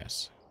here, I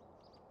guess.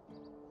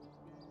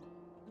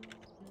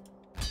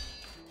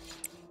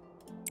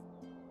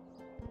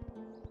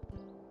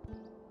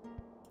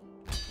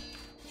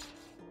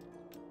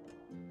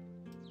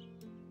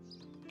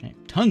 Okay,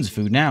 tons of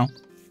food now.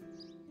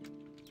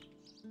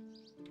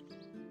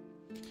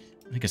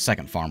 I think a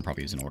second farm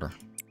probably is in order.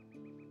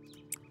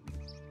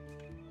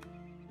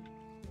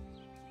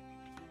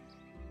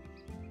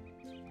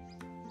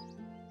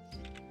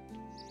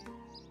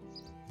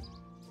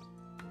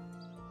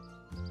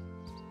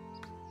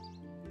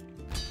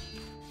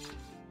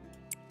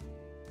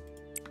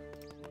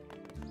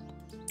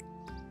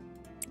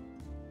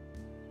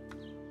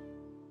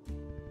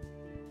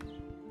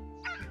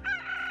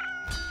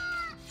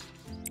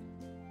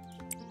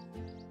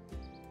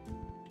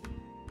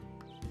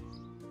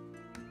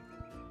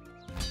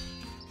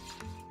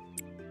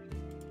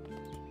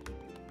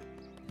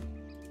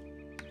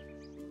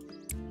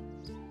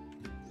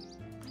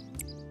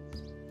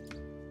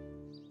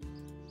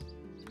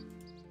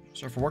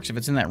 Sure if it works if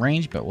it's in that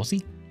range, but we'll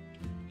see.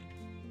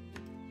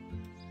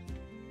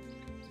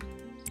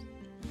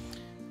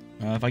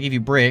 If I give you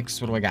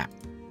bricks, what do I got?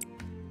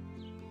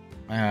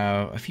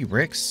 A few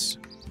bricks.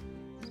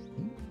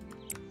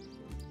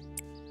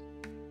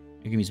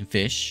 You give me some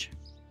fish.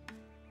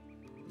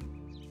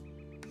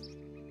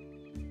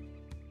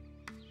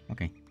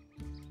 Okay.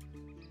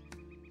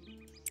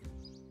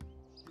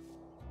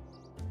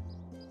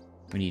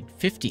 We need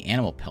 50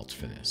 animal pelts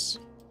for this.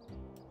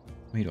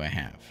 How many do I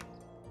have?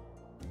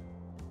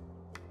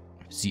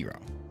 0.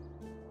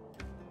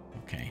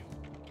 Okay.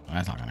 Well,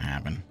 that's not gonna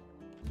happen.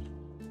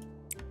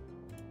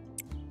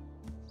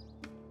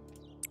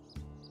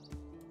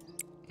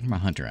 Where's my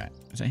hunter at?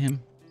 Is that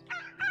him?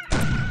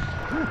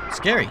 Ooh,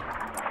 scary.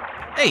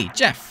 Hey,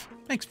 Jeff.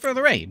 Thanks for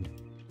the raid.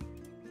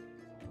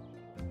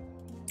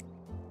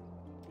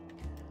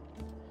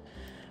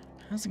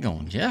 How's it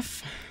going,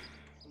 Jeff?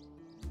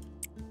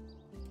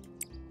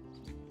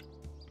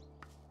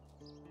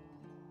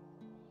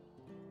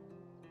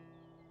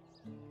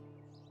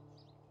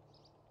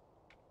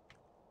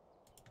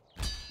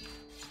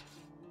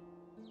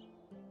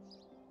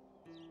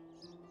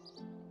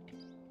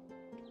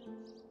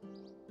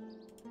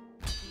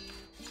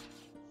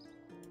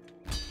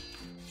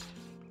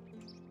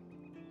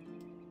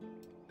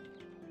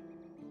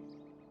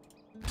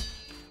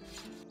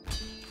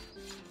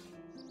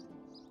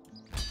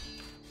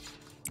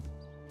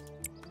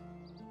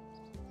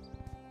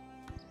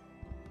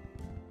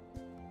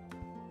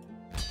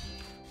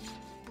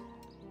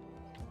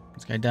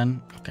 This guy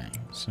done? Okay,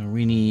 so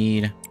we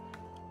need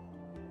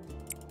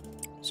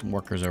some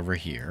workers over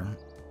here.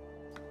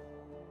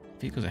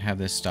 Vehicles that have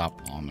this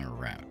stop on their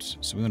route.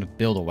 So we want to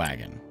build a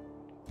wagon.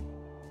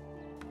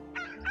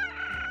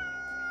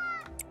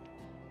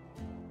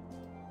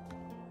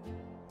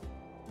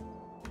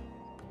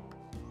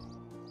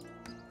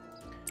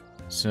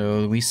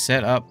 So we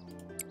set up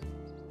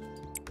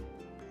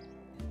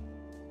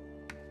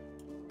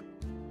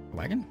a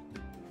wagon.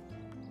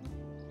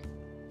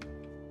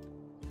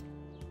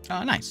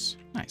 Oh, nice.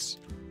 Nice.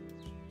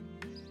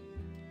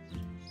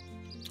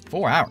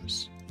 4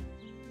 hours.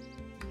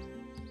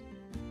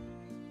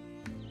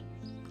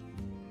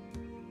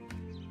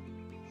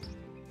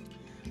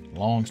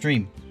 Long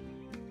stream.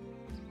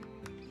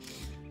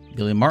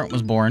 Billy Martin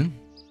was born.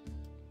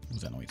 What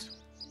was that noise?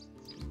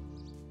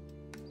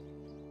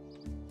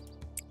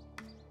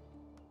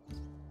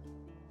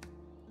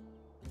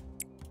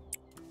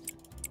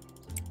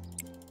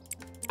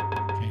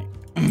 Okay.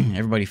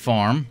 Everybody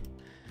farm.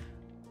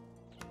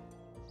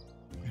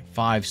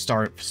 5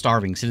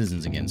 starving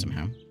citizens again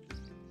somehow.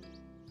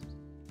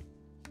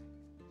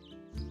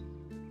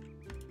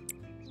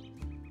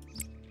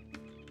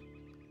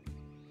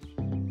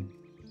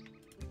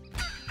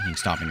 anything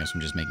stopping us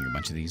from just making a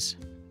bunch of these.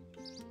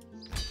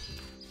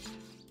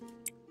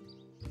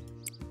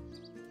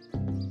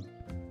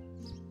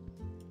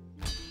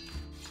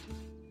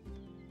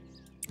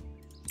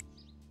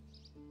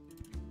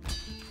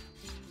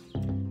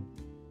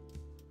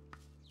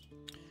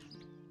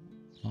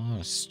 A lot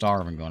of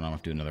starving going on. We'll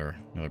have to do another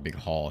big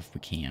haul if we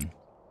can.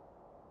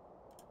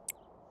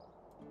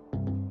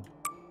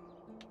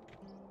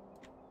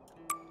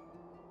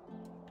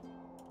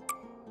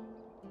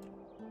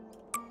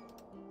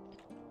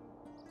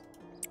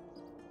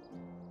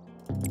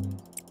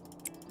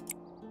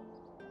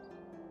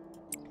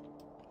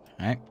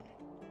 Alright.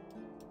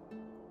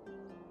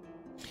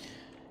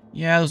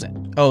 Yeah, those...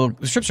 Oh,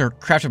 the strips are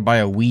crafted by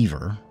a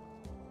weaver.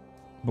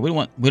 But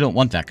we don't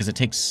want that, because it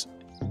takes...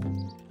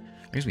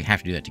 I guess we have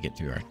to do that to get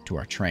to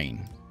our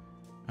train.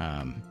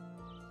 What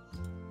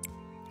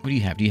do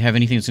you have? Do you have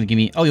anything that's going to give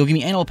me... Oh, you'll give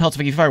me animal pelts if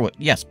I give you firewood.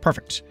 Yes,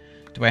 perfect.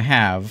 Do I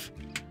have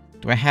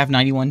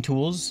 91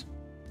 tools?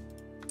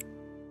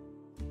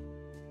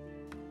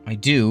 I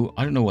do.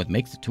 I don't know what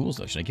makes the tools,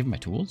 though. Should I give him my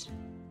tools?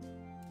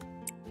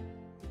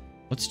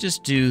 Let's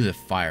just do the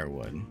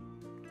firewood.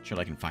 Sure,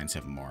 I can find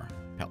 7 more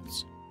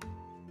pelts.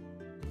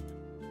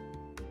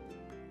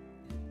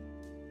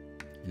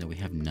 No, we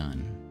have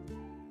none.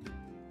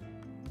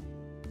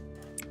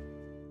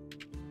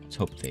 Let's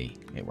hope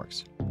it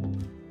works.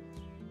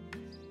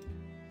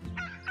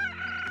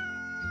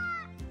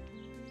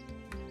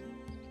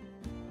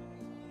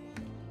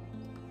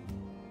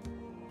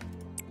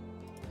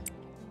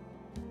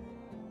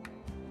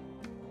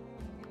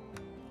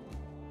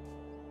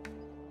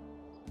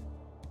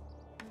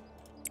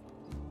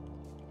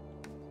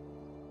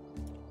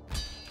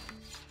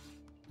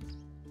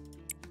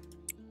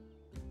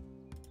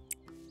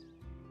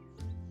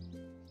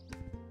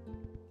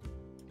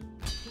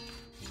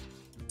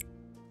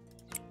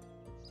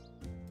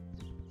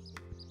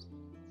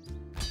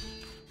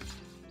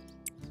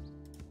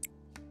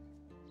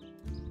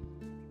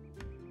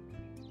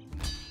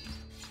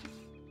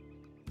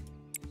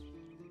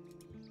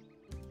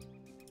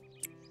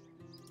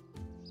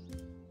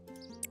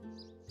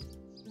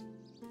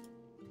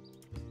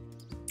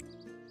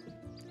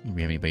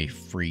 We have anybody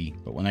free,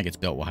 but when that gets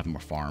built, we'll have more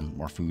farm,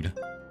 more food.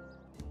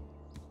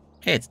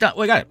 Hey, it's done.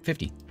 We got it.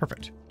 50.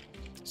 Perfect.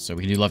 So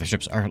we can do leather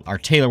strips. Our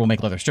tailor will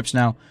make leather strips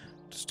now.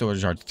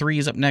 Storage yard 3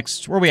 is up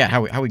next. Where are we at?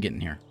 How are we getting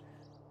here?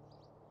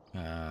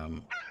 A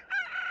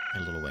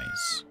little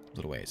ways. A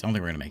little ways. I don't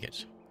think we're going to make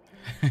it.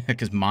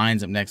 Because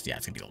mine's up next. Yeah,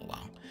 it's going to be a little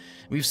while.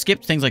 We've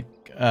skipped things like...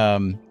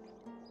 well,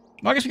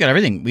 I guess we got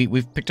everything.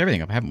 We've picked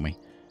everything up, haven't we?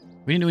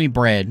 We didn't do any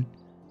bread.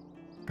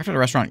 After the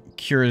restaurant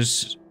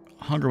cures...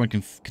 Hunger when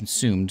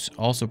consumed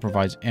also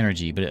provides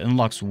energy, but it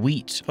unlocks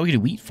wheat. Oh, we can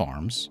do wheat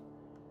farms.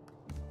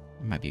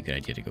 It might be a good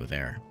idea to go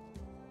there.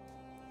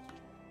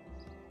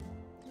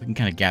 We can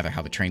kind of gather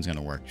how the train's going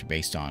to work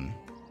based on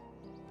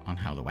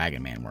how the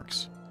wagon man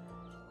works.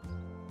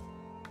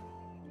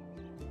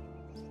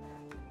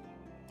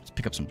 Let's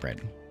pick up some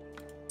bread.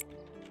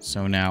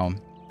 So now...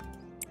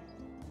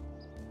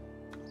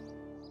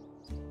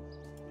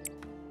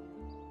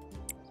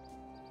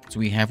 So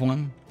we have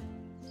one.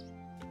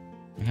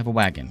 We have a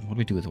wagon. What do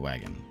we do with a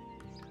wagon?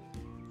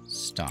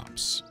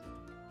 Stops.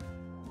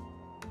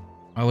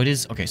 Oh, it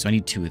is... Okay, so I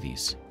need 2 of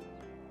these.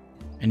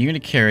 And you're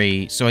going to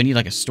carry... So I need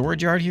like a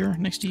storage yard here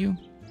next to you?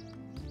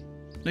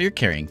 No, you're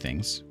carrying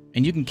things.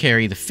 And you can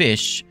carry the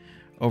fish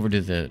over to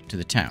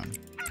the town.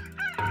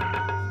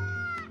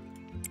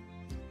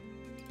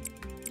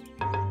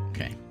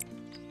 Okay.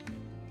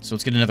 So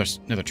let's get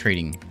another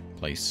trading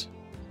place.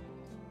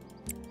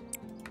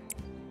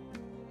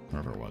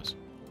 Wherever it was.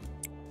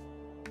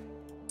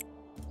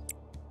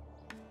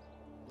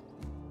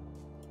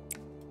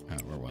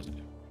 Where was it?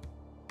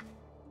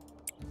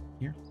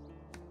 Here?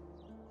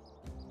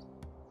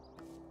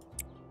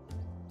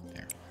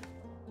 There.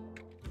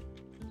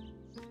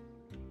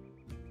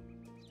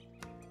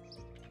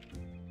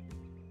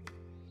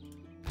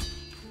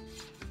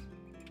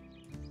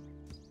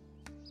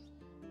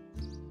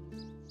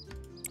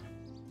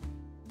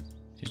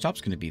 Your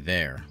stop's going to be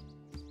there.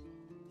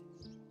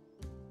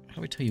 How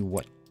do I tell you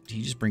what? Do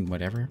you just bring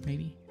whatever,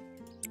 maybe?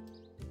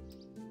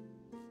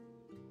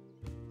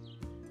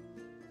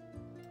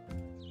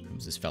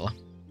 Who's this fella?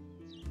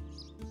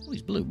 Oh,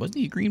 he's blue. Wasn't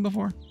he green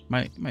before?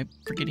 Am I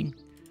forgetting?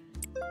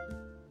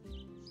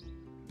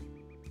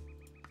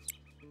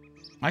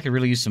 I could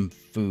really use some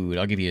food.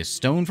 I'll give you a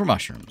stone for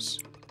mushrooms.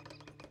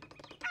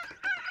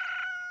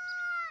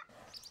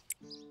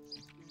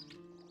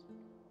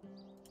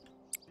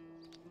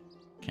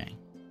 Okay.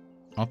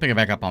 I'll pick it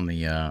back up on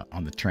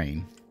the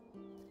train.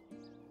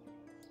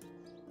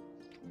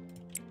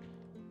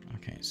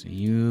 Okay, so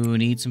you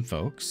need some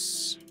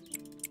folks.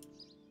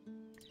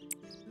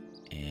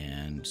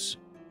 And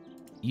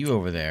you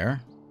over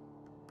there.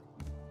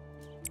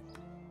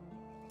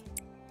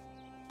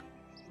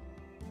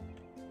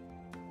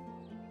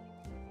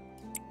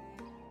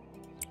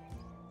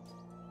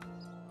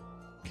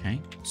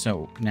 Okay,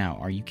 so now,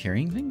 are you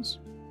carrying things?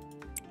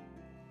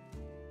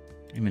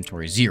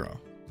 Inventory 0.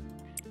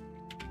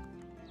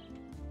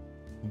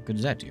 Well, good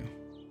does that do?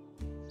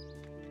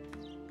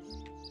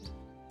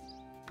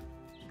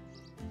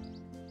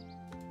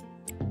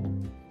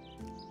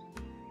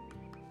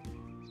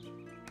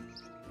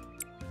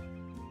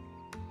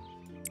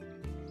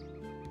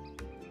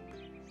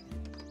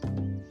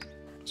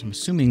 So I'm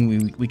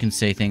assuming we can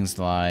say things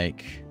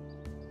like,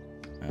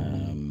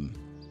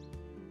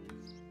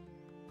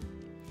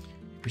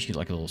 we should get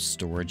like a little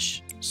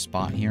storage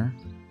spot here.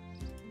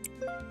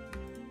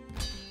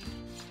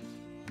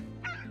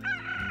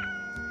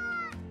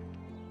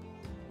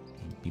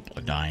 People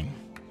are dying.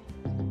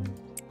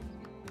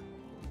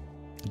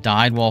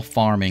 Died while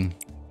farming.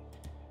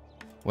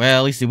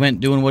 Well, at least he went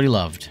doing what he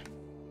loved.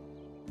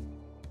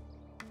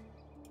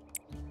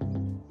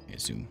 I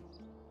assume.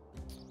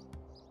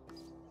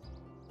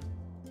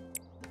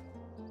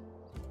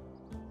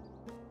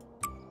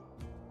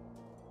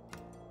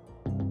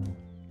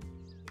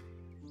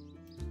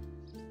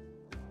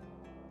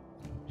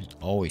 Just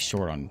always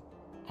short on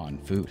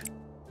food.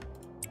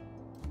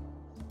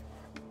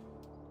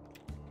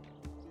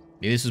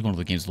 Maybe this is one of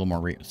the games a little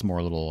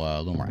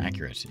more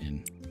accurate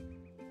in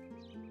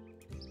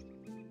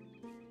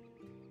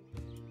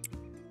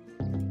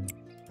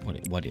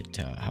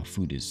how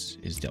food is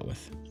dealt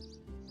with.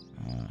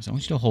 So I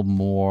want you to hold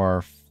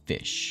more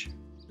fish.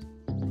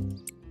 And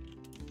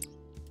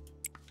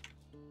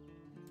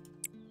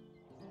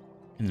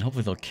then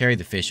hopefully they'll carry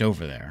the fish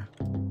over there.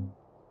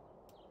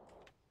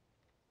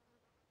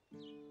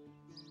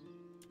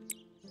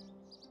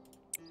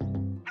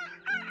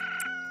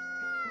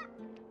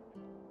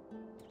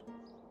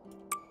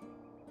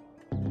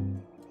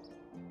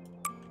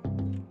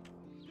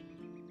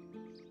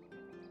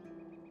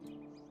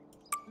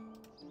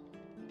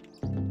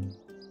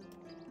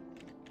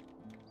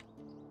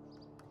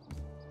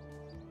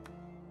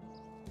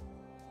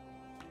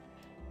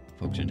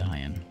 Folks are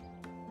dying.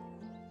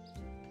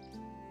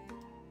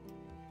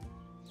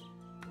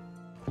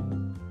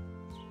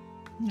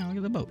 No, look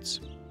at the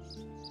boats.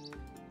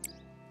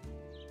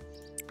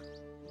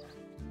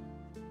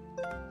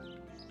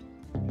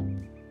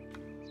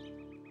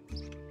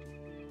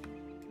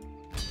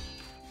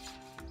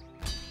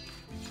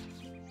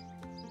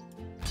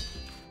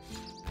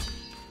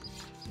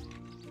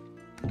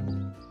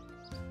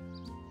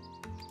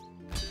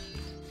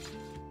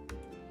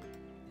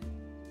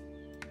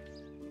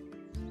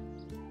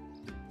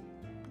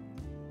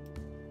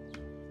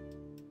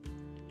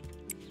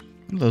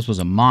 One of those was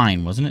a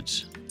mine, wasn't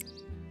it?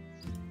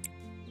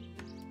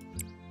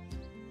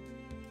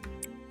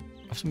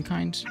 Of some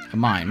kind? A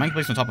mine. Mine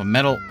placed on top of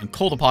metal and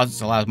coal deposits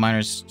allows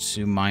miners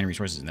to mine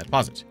resources in that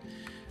deposit.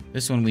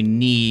 This one we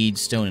need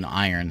stone and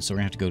iron, so we're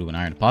gonna have to go to an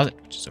iron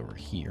deposit, which is over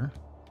here.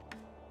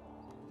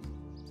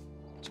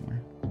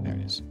 Somewhere. There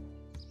it is.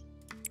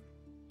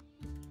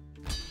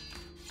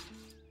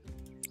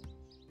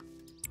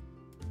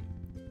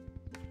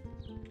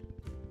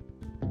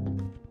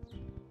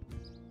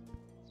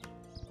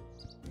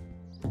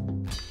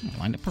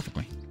 Lined up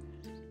perfectly.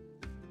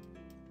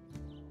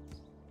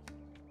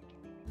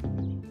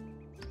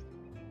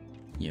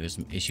 Yeah, there's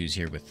some issues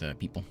here with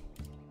people.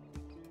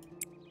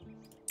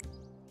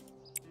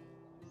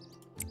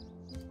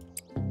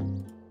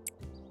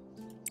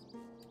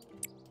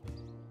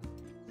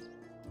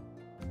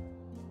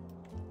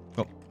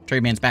 Oh,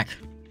 trade man's back.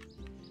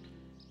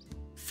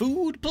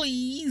 Food,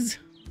 please.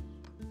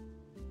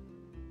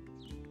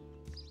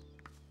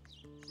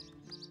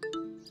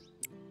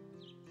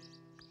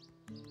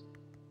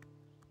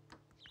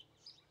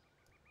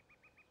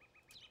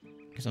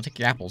 Guess I'll take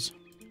your apples.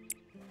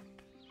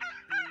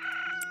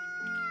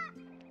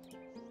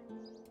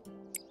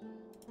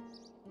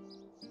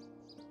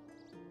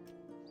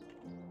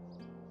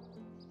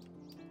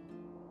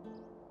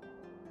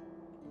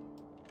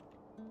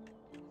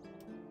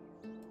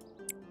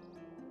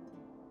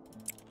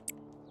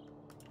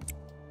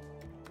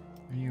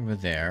 Are you over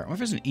there? I wonder if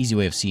there's an easy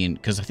way of seeing,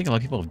 because I think a lot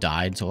of people have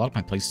died, so a lot of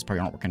my places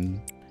probably aren't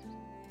working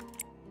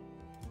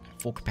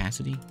at full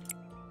capacity.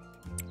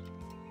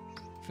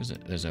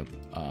 There's a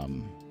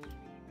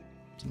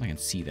something I can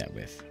see that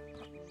with.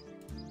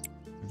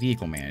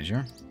 Vehicle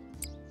manager.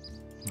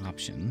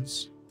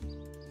 Options.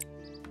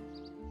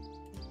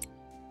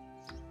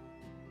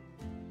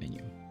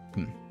 Menu.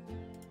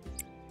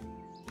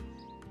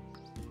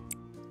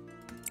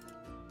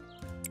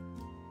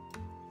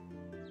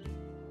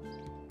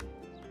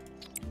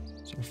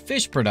 So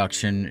fish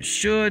production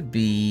should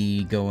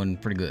be going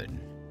pretty good.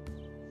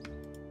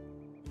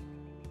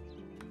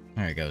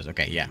 There it goes.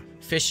 Okay, yeah.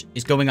 Fish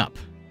is going up.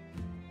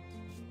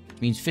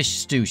 Means fish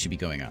stew should be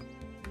going up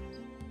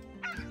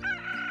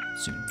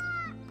soon.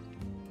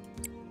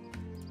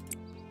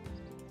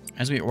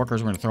 As we get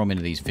workers, we're going to throw them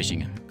into these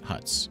fishing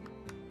huts.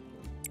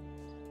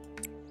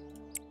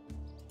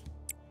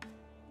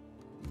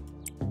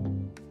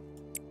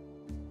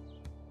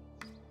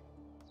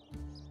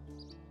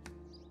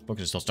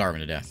 Folks are still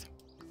starving to death.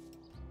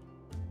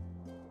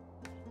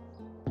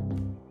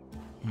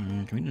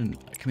 Can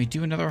we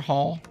do another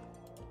haul?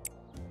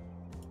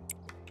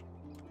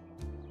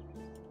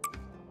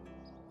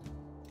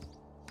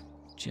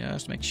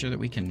 Just make sure that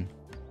we can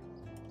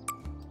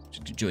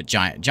Just do a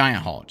giant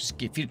haul.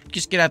 If you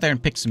just get out there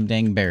and pick some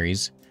dang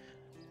berries.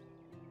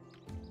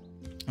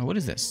 Oh, what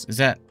is this? Is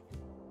that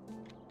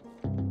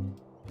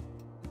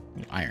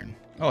iron?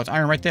 Oh, it's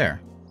iron right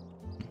there.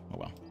 Oh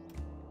well.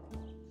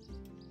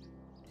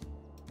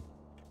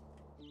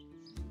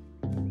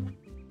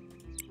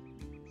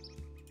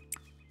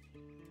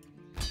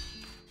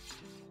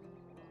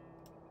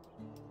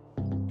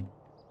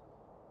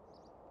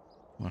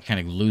 We're kind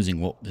of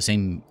losing the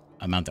same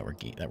amount that we're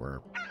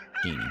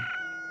gaining.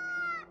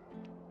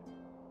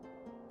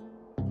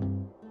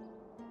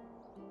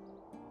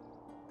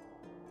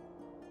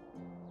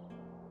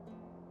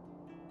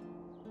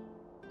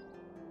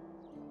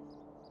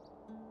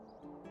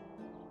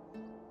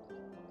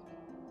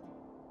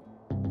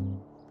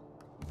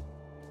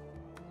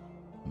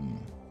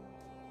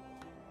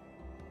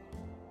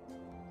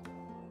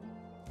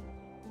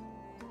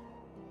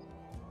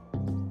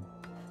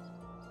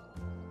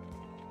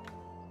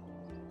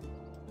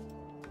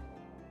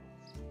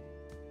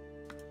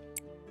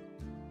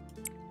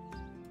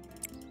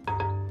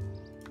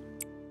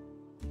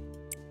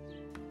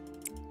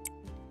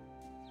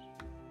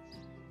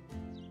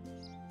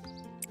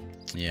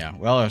 Yeah,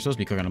 well, I was supposed to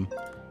be cooking them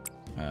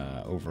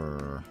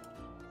over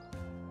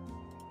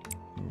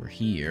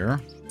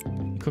here.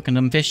 Cooking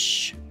them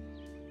fish.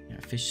 Yeah,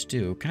 fish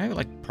stew. Can I,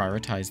 like,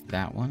 prioritize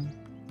that one?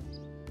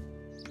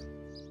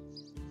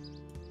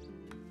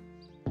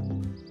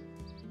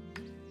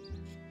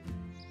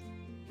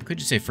 I could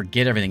just say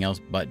forget everything else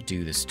but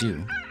do the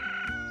stew.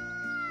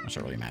 Not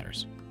sure it really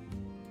matters.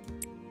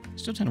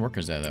 Still 10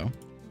 workers there, though.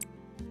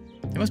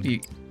 They must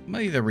be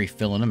either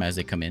refilling them as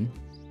they come in.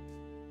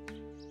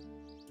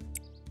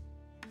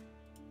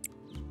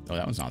 Oh,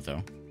 that one's not,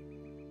 though.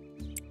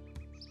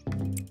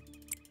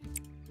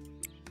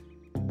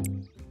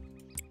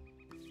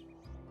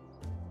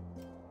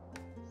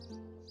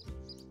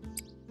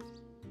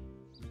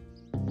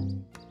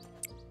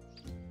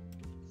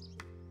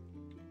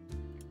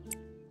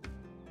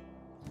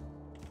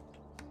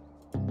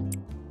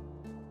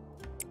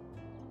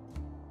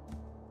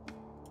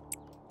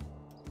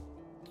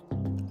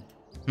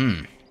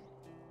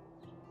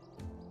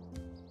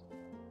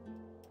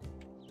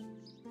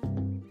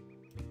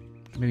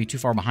 Maybe too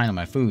far behind on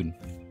my food.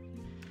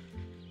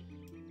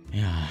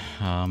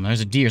 Yeah,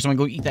 there's a deer. Someone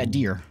go eat that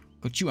deer.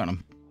 Go chew on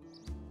him.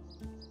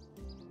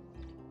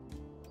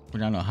 We're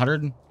down to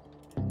 100.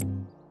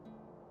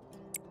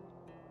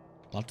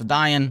 Lots of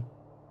dying.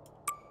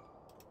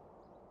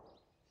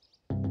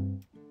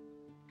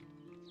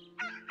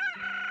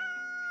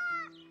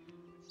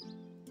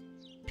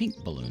 Pink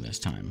balloon this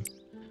time.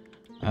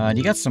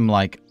 You got some,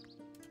 like...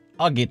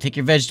 take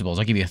your vegetables.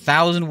 I'll give you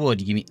 1,000 wood.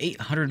 You give me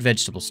 800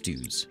 vegetable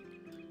stews.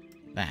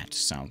 That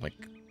sounds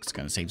like it's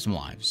gonna save some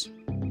lives.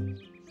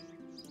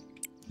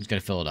 He's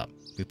gotta fill it up.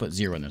 We put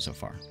 0 in there so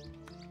far.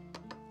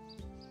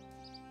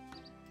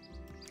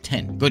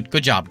 10.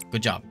 Good job.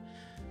 Good job.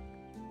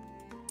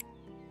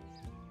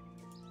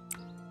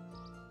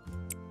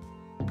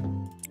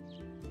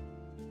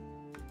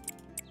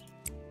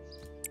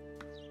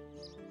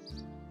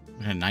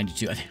 We had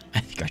 92. I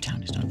think our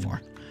town is done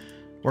for.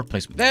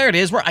 Workplace. There it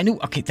is. I knew.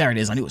 Okay, there it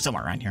is. I knew it was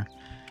somewhere around here.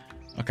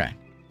 Okay.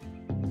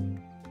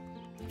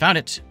 Found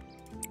it.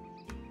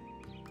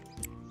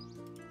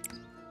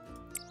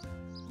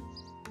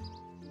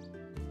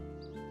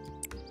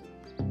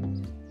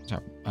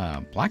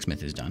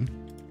 Blacksmith is done.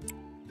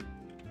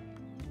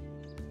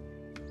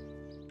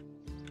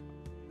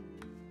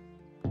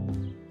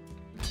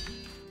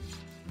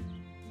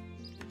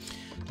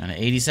 Down to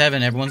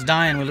 87. Everyone's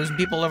dying. We're losing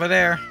people over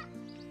there.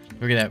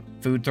 Look at that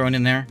food thrown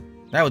in there.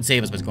 That would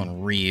save us, but it's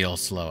going real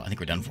slow. I think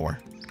we're done for.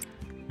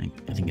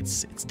 I think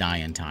it's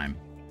dying time.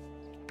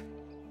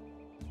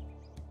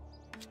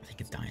 I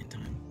think it's dying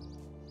time.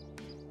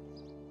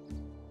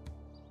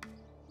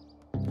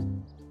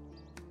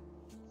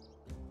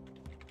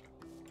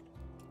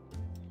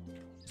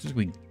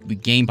 We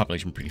gain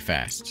population pretty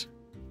fast.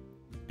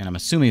 And I'm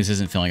assuming this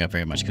isn't filling up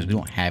very much because we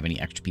don't have any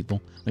extra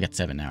people. We got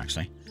 7 now,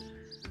 actually.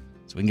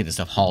 So we can get this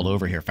stuff hauled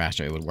over here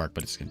faster. It would work,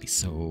 but it's going to be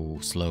so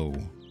slow.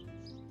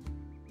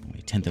 Only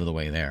a 10th of the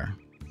way there.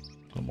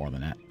 A little more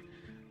than that.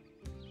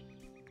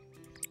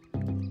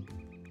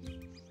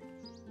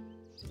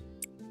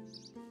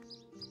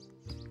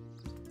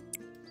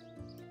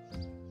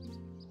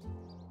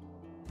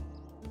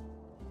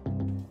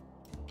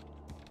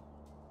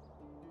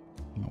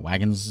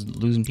 Wagons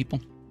losing people.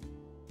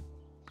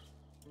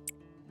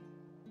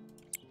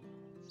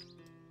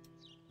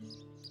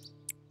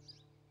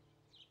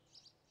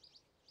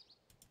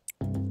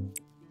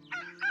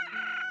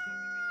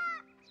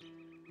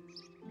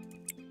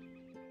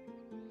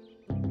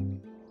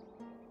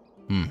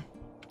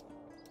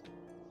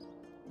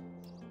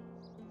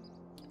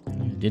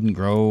 Didn't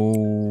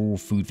grow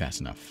food fast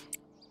enough.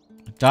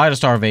 Died of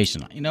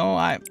starvation. You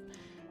know,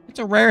 it's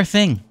a rare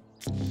thing.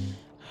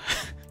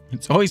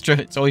 It's always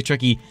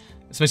tricky,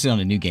 especially on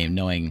a new game,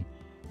 knowing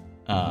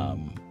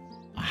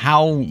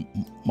how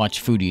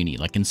much food do you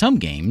need. Like in some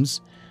games,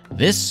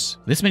 this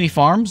many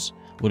farms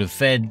would have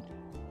fed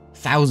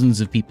thousands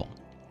of people.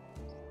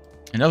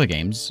 In other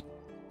games,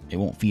 it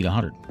won't feed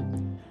 100.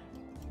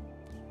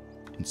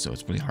 And so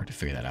it's really hard to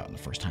figure that out in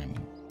the first time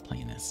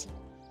playing this.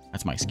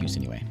 That's my excuse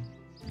anyway.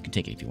 You can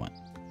take it if you want.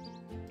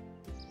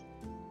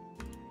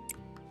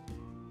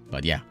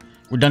 But yeah,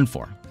 we're done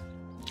for.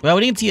 Well,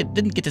 we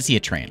didn't get to see a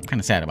train. I'm kind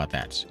of sad about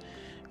that.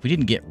 We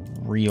didn't get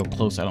real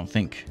close, I don't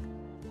think.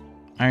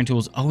 Iron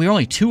tools. Oh, we were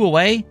only 2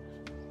 away?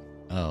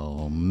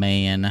 Oh,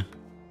 man.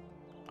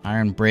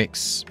 Iron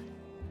bricks.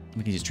 Look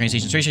at these train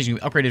stations. Train stations can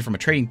be upgraded from a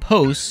trading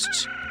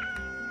post.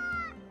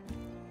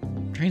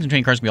 Trains and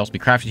train cars can also be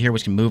crafted here,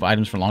 which can move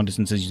items for long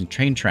distances using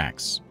train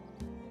tracks.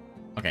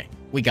 Okay,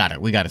 we got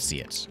it. We got to see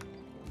it.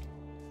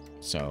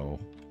 So,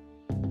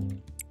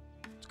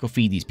 let's go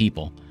feed these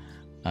people.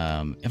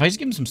 If I just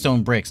give them some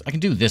stone bricks, I can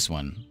do this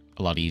one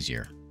a lot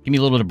easier. Give me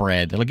a little bit of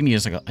bread. They'll give me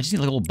just like I just need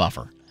like a little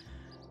buffer,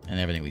 and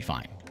everything will be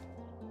fine.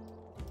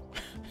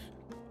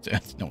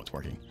 No, it's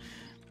working.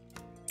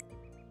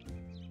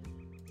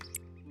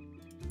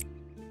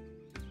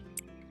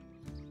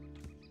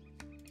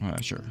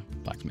 Sure,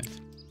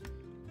 blacksmith.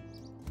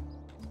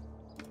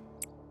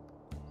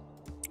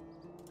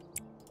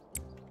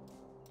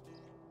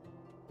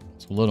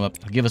 So we'll load them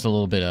up. Give us a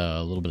little bit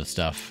of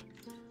stuff.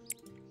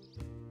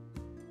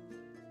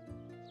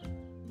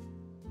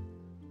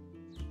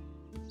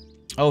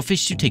 Oh,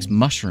 fish stew takes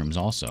mushrooms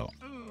also.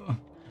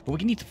 But we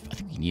can eat. I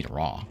think we can eat it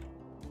raw.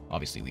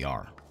 Obviously, we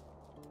are.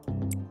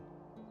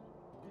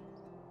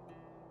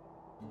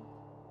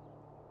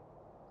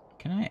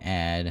 Can I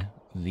add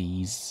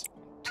these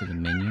to the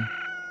menu?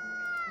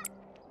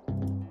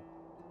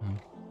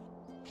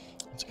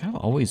 It's kind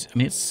of always... I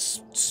mean,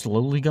 it's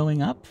slowly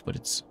going up, but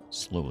it's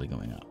slowly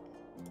going up.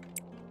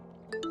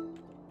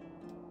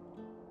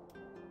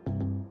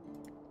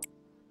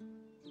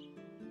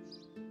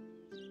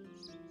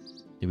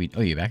 Did we...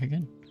 Oh, you back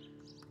again?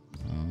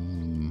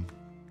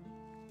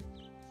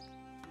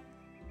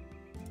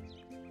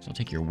 So I'll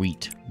take your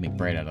wheat. Make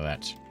bread out of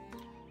that.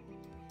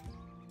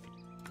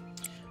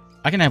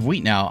 I can have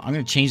wheat now. I'm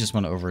going to change this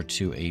one over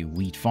to a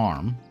wheat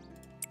farm.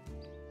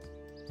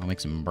 I'll make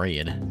some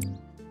bread.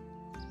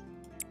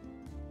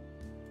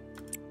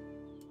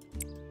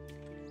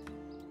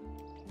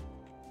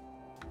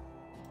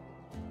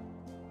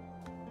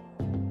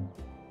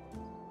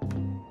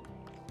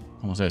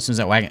 Almost there. As soon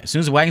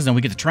as the wagon's done,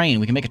 we get the train.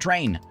 We can make a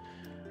train.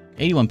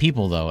 81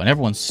 people, though, and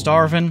everyone's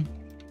starving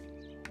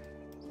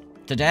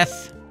to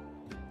death.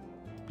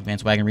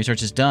 Advanced wagon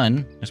research is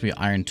done. Next we have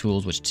iron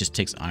tools, which just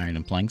takes iron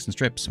and planks and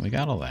strips, and we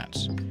got all that.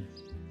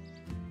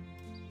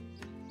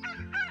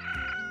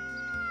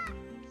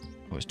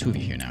 Oh, there's 2 of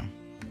you here now.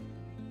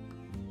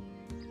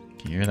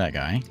 Okay, you're that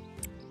guy.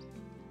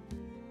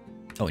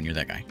 Oh, and you're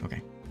that guy.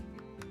 Okay.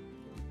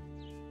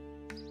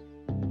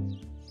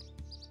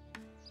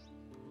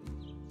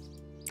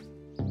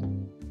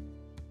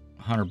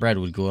 $100 bread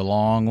would go a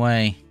long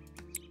way.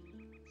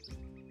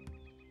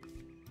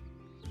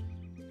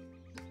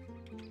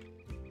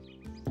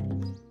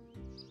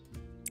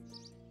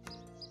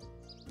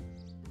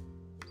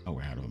 Oh,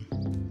 we're out of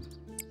them.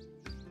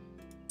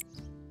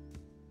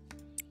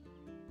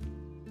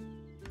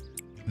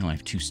 We only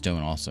have 2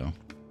 stone also.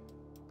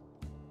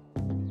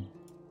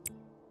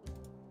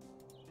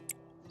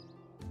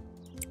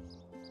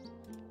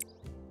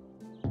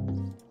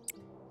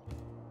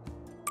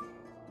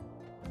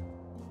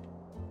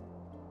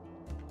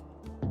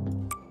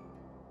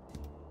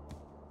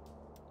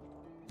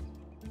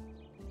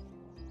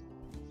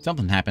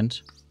 Something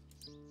happened.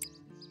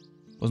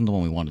 Wasn't the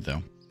one we wanted,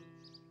 though.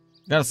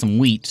 Got us some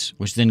wheat,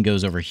 which then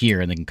goes over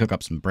here, and they can cook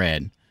up some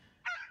bread.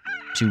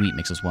 2 wheat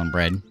makes us 1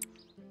 bread.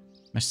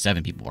 There's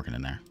 7 people working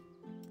in there.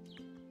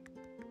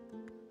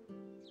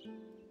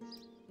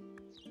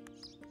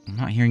 I'm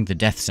not hearing the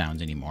death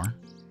sounds anymore.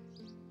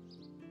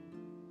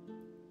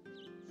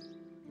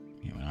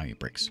 Yeah, well, now I get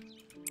bricks.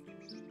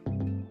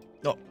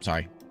 Oh,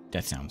 sorry.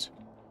 Death sounds.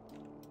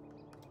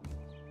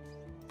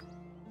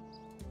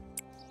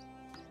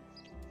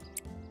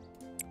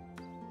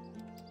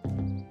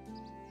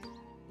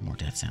 More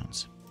death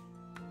sounds.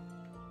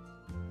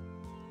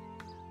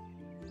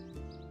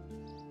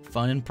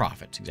 Fun and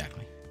profits,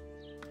 exactly.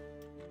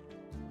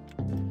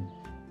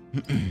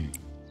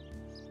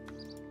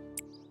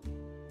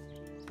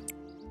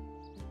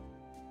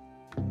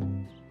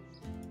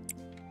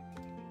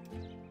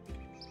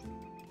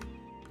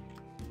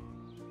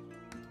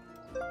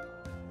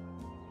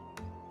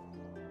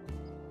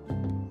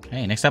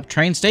 Okay, next up,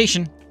 train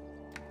station.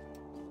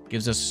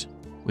 Gives us...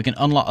 We can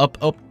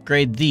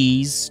upgrade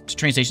these to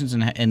train stations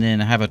and then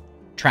have a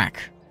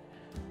track.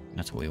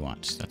 That's what we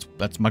want.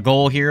 That's my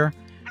goal here.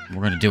 And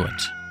we're going to do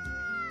it.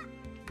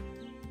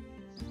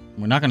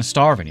 We're not going to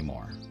starve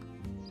anymore.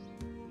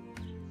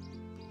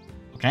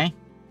 Okay?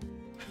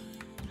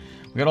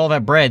 We got all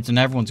that bread, so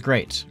now everyone's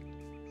great.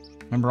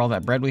 Remember all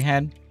that bread we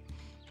had?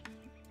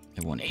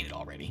 Everyone ate it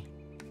already.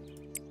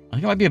 I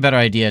think it might be a better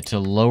idea to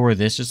lower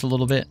this just a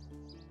little bit.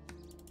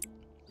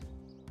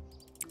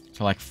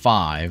 To like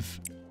 5.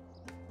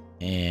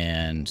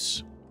 And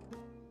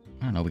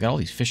I don't know, we got all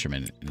these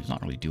fishermen. It's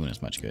not really doing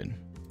us much good.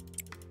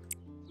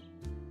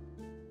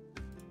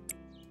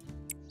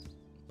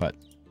 but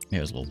maybe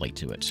I was a little late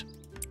to it.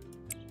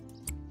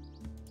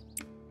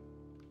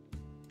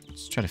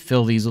 Let's try to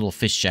fill these little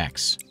fish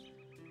shacks.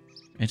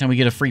 Anytime we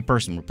get a free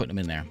person, we're putting them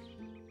in there.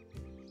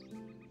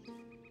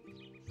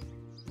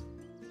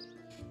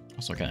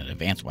 Also got an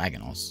advanced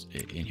wagon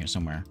in here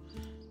somewhere.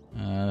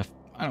 I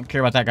don't care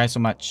about that guy so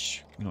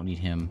much. We don't need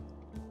him.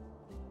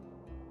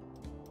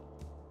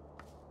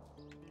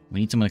 We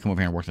need someone to come over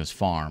here and work this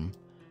farm.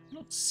 I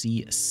don't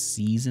see a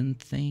season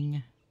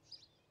thing.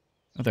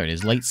 Oh, there it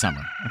is. Late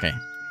summer. Okay.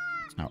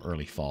 It's now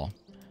early fall.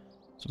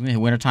 So we're going to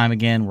hit winter time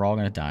again. We're all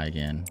going to die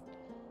again.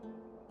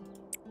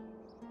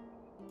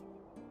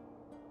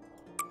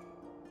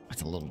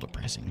 That's a little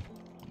depressing.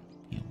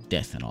 You know,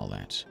 death and all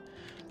that.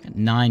 Got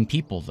 9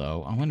 people,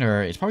 though. I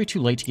wonder... It's probably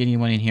too late to get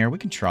anyone in here. We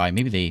can try.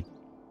 Maybe they...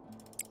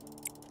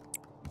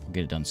 We'll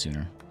get it done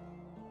sooner.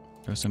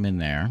 Throw some in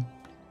there.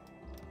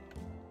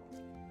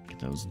 Get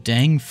those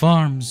dang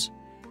farms.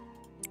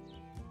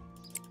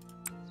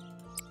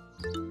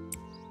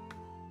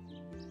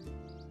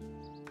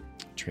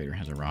 Trader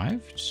has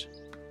arrived.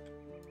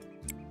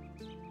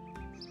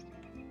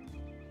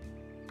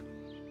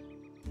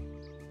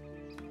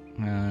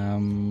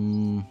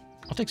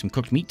 I'll take some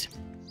cooked meat.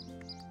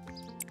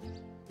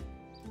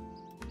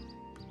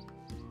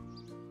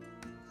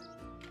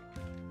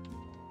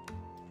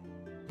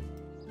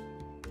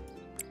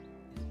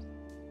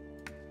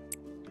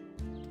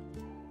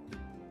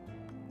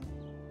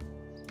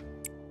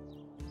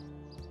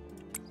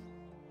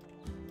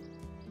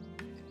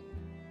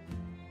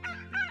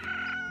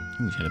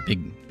 We had a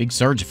big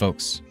surge of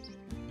folks.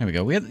 There we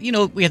go. We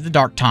had the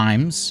dark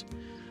times,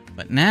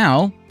 but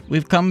now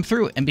we've come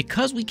through it, and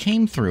because we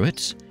came through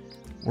it,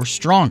 we're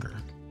stronger.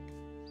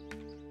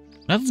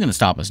 Nothing's gonna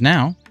stop us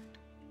now.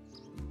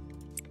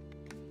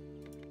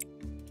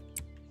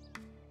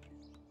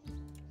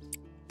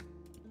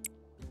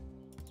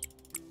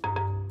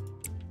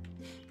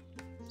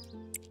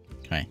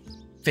 Okay,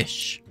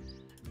 fish.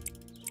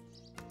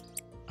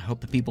 I hope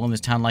the people in this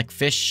town like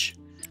fish,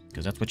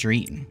 because that's what you're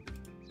eating.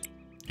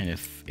 And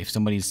if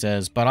somebody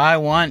says, but I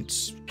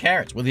want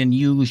carrots, well then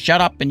you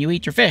shut up and you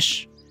eat your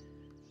fish.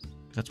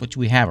 That's what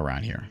we have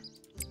around here.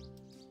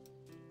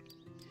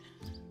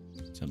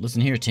 So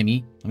listen here,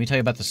 Timmy. Let me tell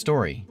you about the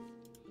story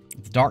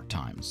of the dark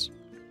times.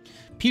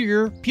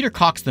 Peter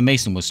Cox the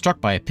Mason was struck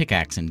by a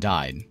pickaxe and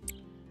died.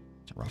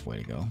 It's a rough way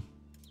to go.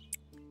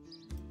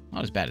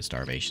 Not as bad as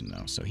starvation,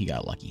 though, so he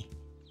got lucky.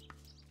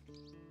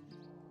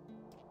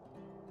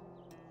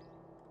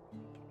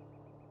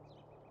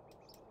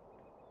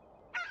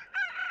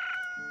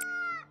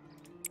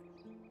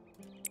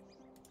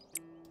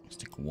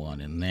 Stick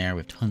one in there. We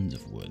have tons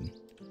of wood.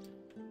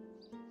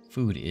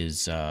 Food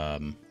is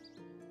hanging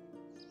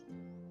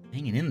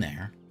in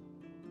there.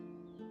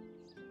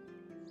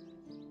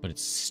 But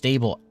it's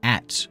stable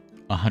at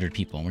 100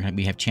 people. And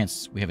we have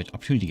an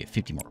opportunity to get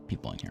 50 more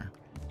people in here.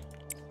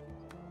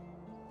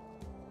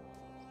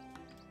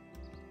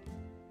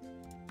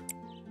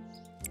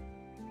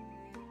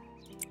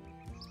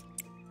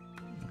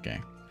 Okay.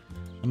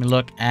 Let me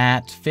look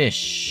at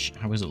fish.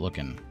 How is it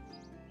looking?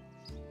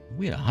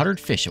 We had 100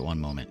 fish at one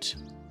moment.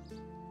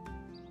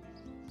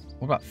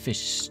 What about fish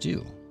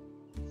stew?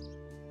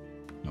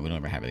 No, we don't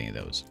ever have any of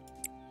those.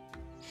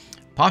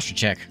 Posture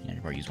check. Yeah, I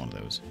could probably use one of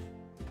those.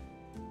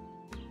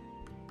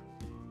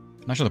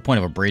 I'm not sure the point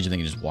of a bridge. I think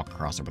you just walk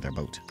across it with their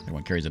boat.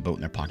 Everyone carries a boat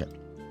in their pocket.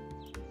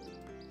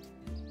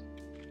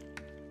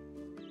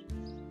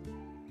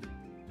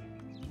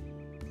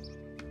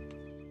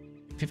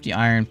 $50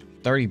 iron,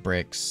 30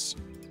 bricks.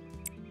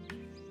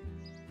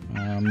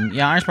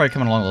 Yeah, iron's probably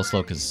coming along a little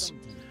slow because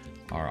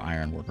our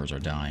iron workers are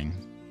dying.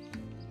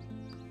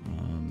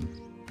 I'm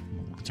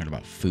more concerned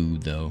about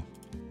food, though.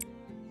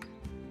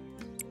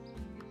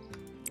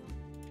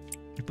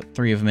 I put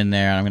 3 of them in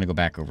there, and I'm going to go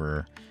back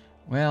over...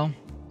 Well...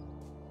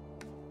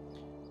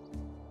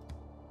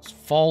 It's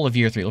fall of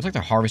year 3. It looks like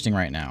they're harvesting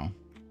right now.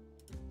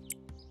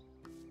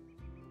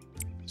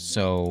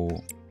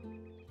 So...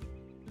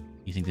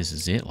 You think this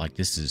is it? Like,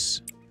 this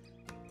is...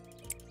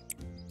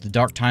 The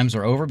dark times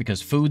are over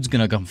because food's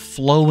going to come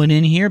flowing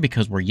in here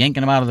because we're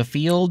yanking them out of the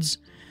fields.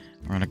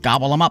 We're going to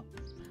gobble them up.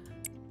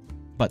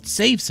 But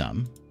save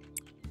some.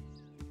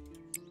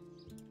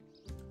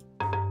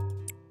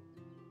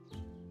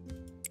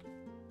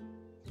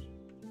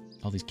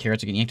 All these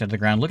carrots are getting yanked out of the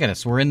ground. Look at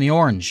us. We're in the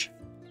orange.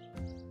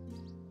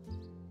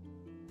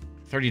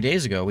 30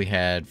 days ago, we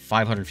had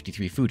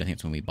 553 food. I think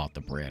that's when we bought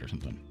the bread or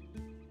something.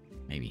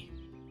 Maybe.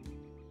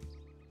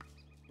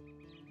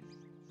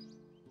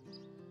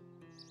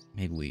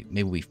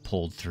 Maybe we've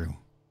pulled through.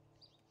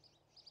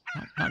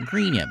 Not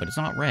green yet, but it's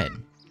not red.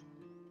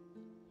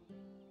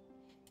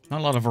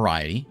 Not a lot of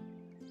variety,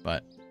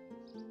 but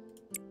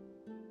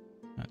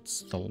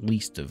that's the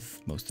least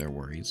of most of their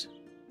worries.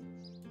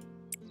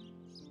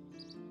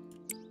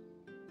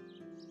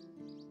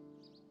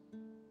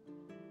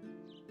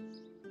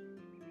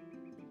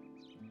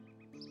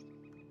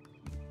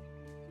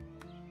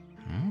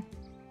 Huh?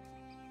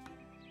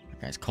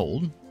 That guy's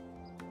cold.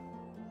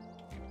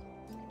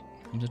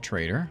 Comes a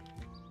trader.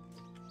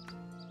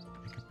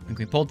 I think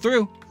we pulled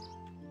through.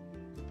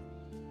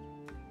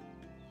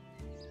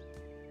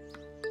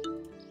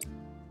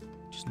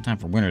 Just in time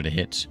for winter to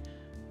hit.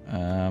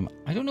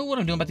 I don't know what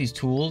I'm doing about these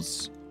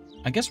tools.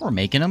 I guess we're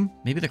making them.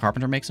 Maybe the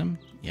carpenter makes them.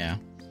 Yeah.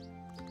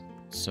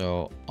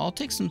 So I'll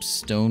take some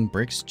stone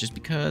bricks just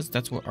because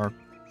that's what our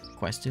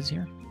quest is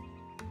here.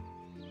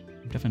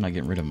 I'm definitely not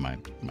getting rid of my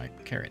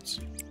carrots.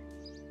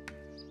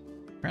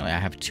 Apparently I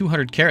have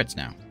 200 carrots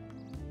now.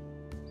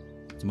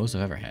 It's the most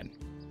I've ever had.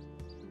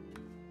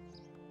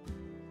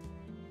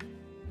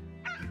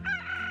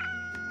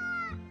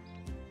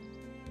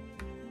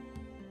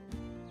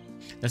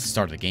 That's the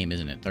start of the game,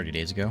 isn't it? 30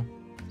 days ago?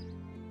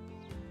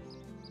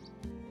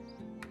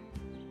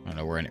 I don't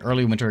know, we're in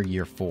early winter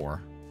year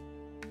 4.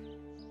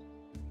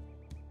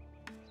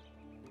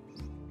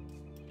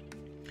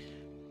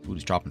 Food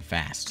is dropping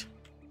fast.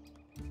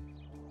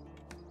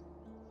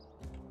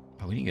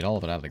 Oh, we didn't get all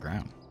of it out of the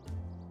ground.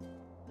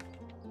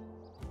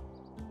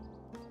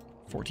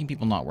 14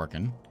 people not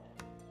working.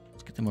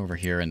 Let's get them over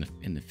here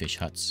in the fish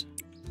huts.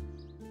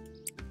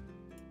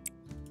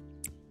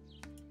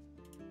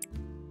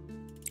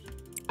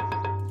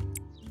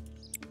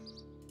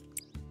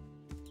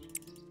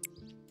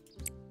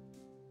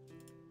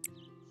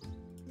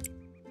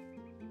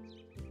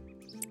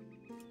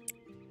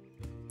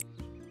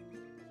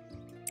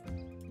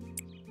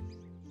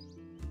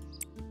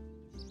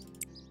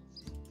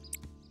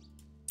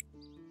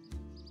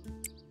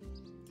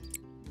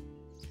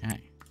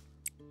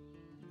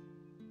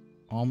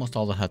 Almost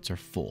all the huts are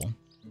full.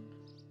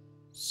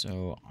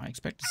 So I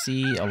expect to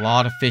see a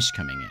lot of fish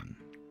coming in.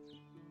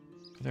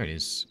 Oh, there it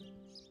is.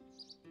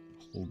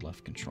 Hold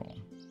left control.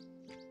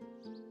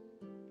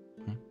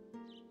 Huh?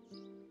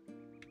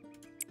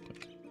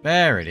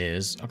 There it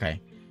is. Okay.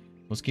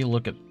 Let's get a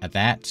look at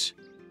that.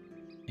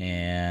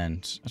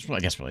 And that's really, I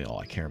guess, really all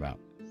I care about.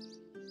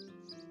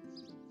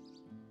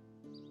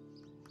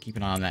 Keep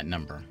an eye on that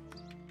number.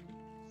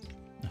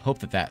 I hope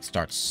that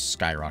starts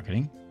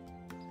skyrocketing.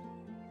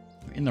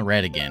 We're in the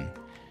red again.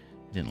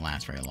 It didn't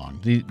last very long.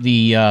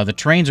 The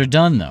trains are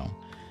done though.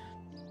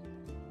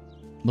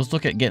 Let's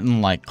look at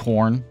getting like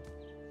corn.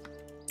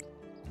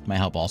 Might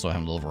help also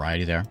having a little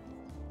variety there.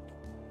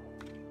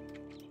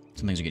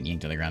 Some things are getting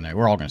yanked to the ground there.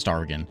 We're all gonna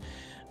starve again.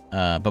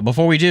 But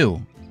before we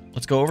do,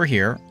 let's go over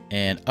here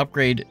and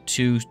upgrade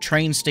to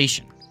train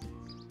station.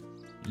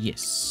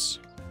 Yes.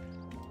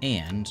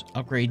 And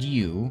upgrade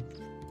you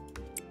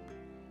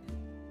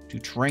to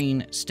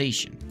train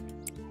station.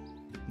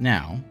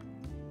 Now,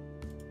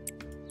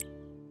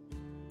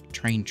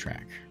 train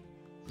track.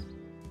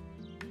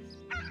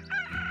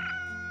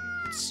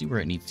 Let's see where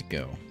it needs to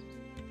go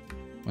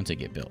once they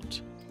get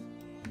built.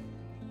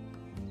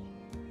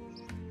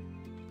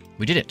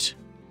 We did it.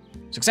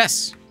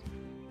 Success.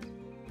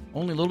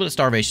 Only a little bit of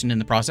starvation in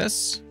the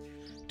process.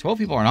 12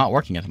 people are not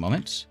working at the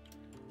moment.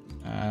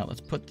 Let's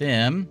put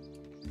them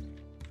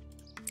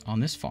on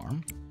this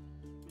farm.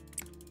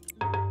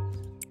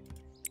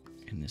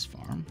 In this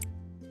farm.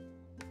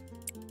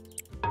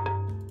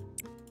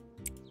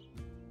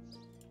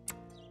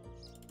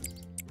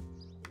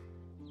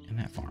 In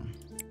that farm.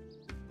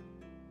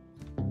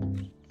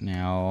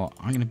 Now,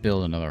 I'm going to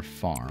build another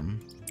farm.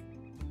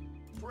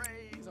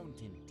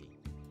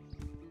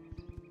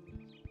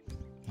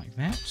 Like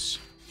that.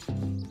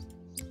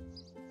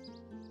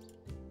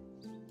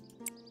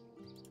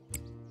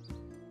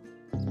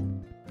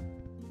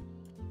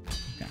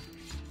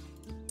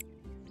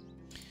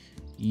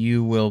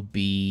 You will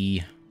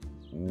be...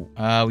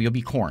 you'll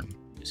be corn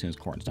as soon as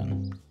corn's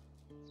done.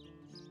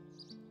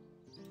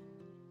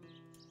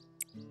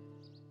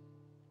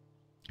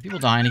 People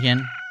dying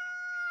again?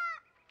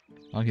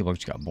 A lot of people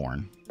just got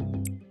born.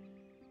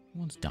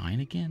 One's dying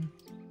again?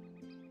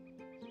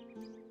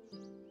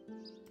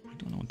 I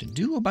don't know what to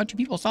do about you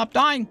people. Stop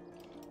dying!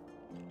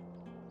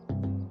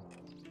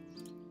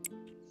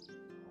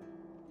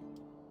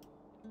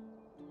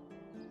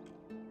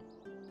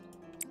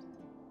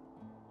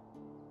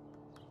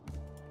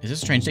 Is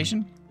this a train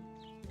station?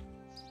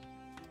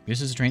 This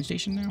is a train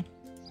station now?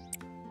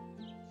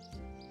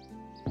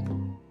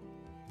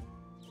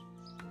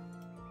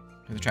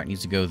 The track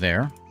needs to go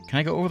there. Can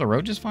I go over the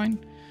road just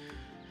fine?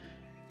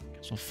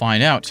 Guess we'll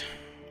find out.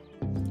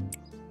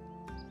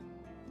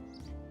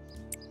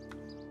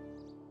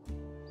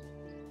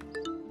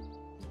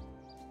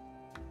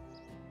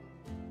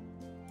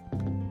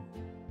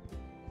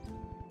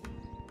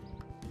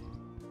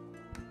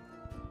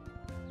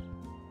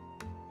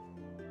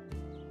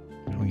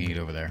 We can get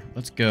over there.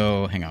 Let's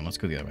go. Hang on. Let's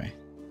go the other way.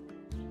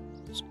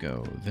 Let's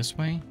go this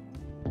way.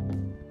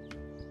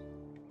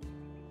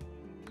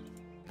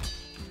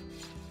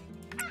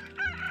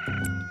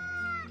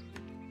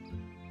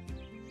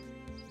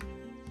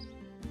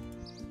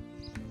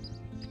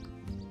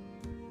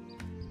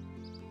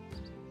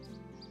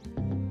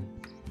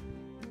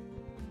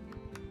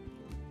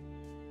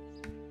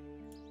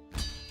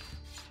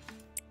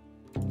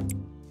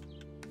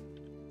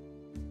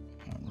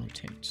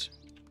 Rotate.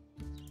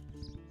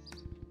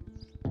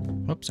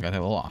 Whoops, I got that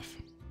a little off.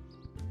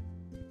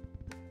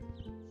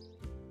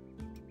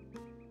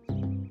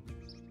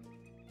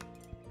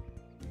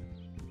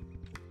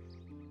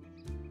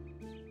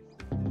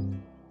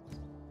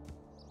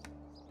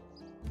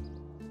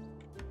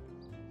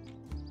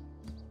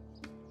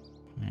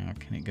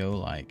 Can it go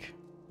like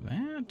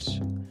that?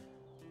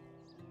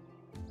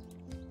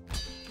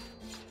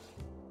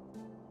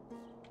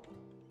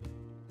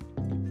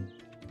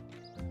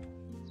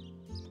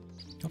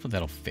 Hopefully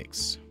that'll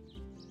fix.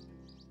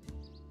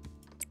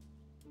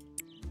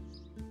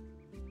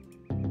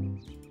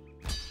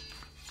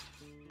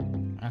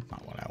 That's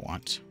not what I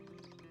want.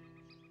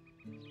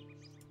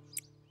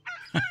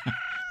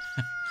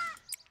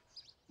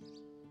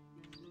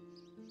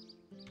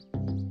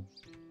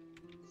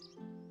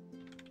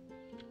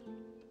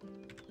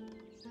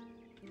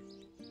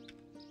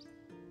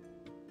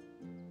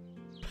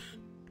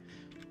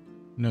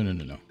 No, no,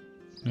 no, no.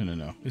 No, no,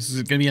 no. This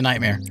is gonna be a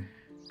nightmare.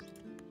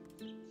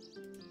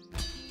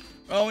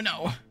 Oh,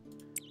 no.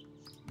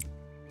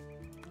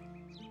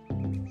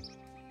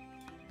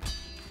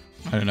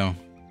 I don't know.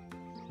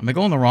 Am I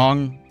going the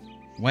wrong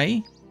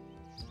way?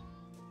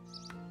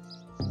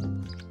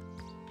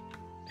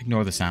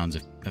 Ignore the sounds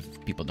of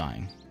people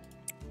dying.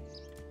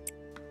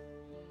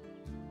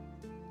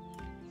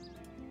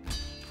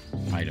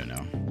 I don't know.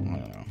 I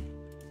don't know.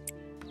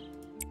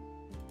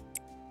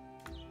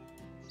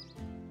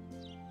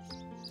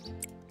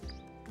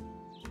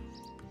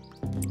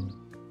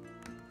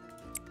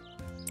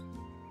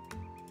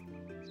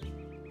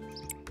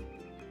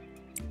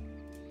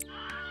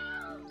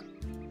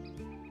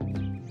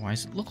 Why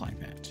does it look like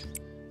that?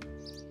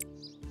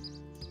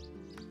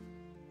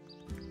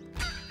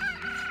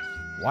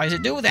 Why does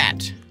it do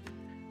that?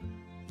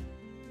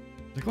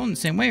 They're going the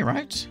same way,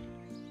 right?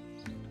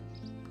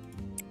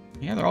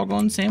 Yeah, they're all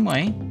going the same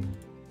way.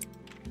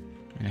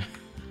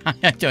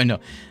 I don't know.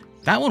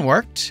 That one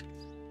worked.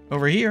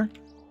 Over here.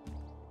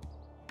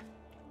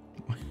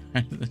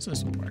 This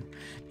doesn't work.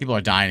 People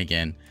are dying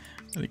again.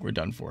 I think we're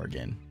done for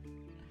again.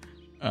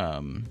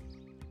 I'm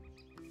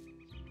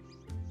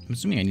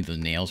assuming I need those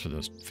nails for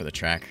the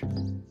track. I'll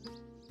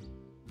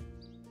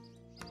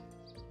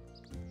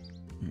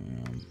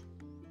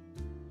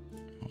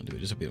do it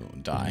just so people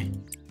don't die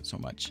so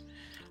much.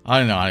 I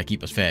don't know how to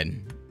keep us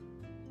fed.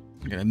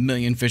 I got a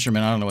million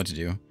fishermen. I don't know what to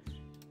do.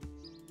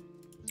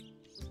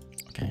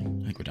 Okay,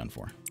 I think we're done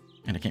for.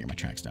 And I can't get my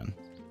tracks done.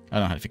 I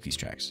don't know how to fix these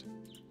tracks.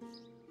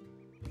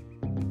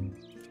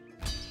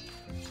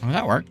 Oh,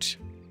 that worked.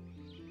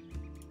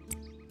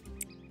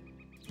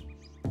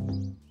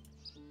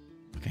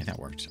 Okay, that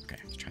worked. Okay,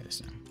 let's try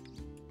this now.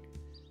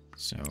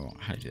 So,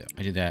 how did I do that?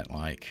 I did that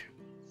like...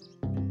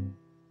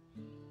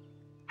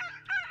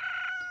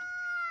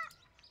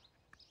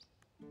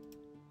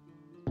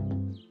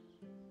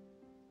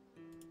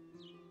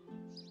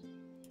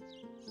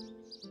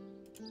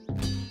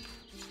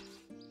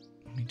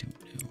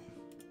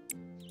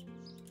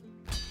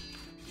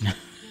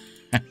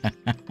 I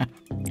don't know.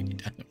 It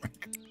doesn't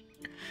work.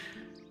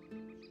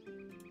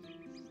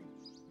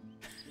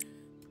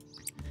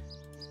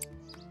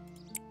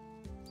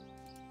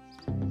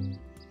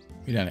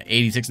 We're down to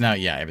 86 now.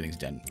 Yeah, everything's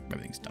done.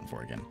 Everything's done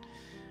for again.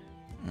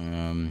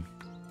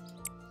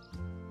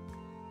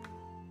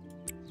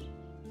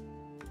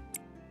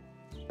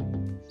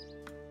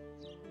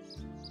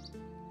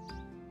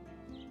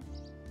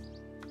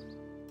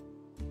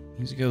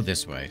 Needs to go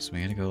this way, so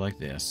we gotta go like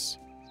this.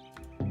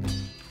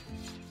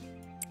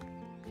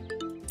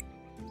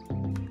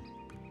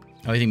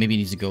 Oh, I think maybe it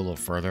needs to go a little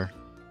further.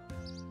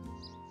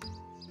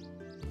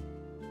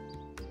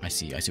 I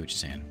see what you're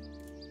saying.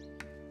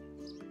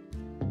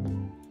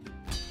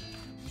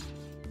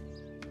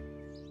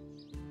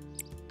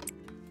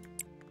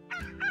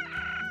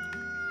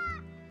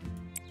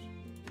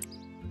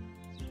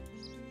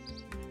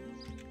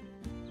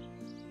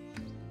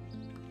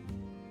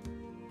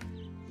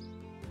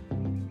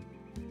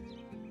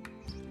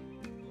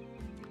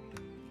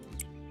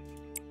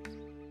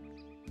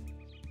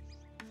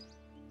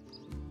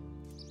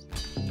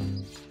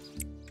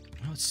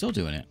 Still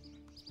doing it.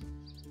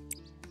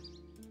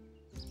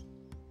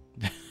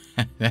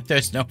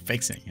 There's no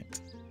fixing it.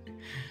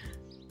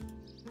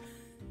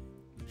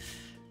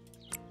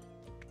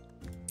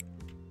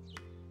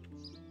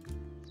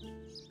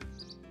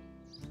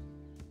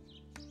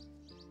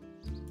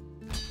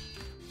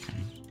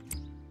 Okay.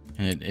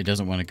 And it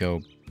doesn't want to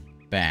go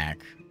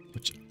back,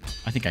 which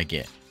I think I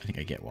get. I think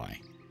I get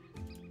why.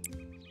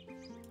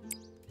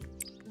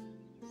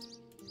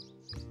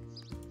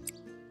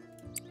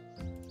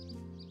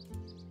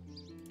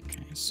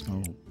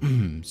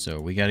 So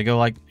we got to go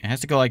like, it has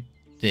to go like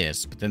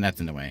this, but then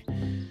that's in the way.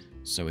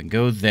 So we can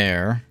go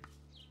there.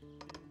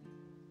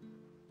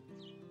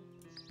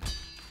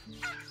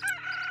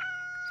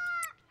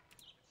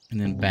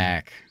 And then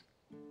back.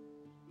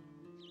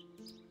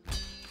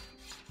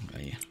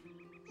 Okay.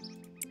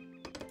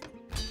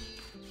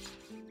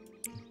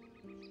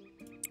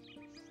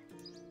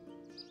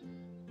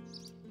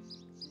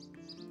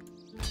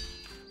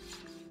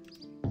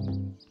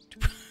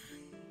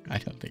 I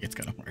don't think it's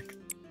gonna work.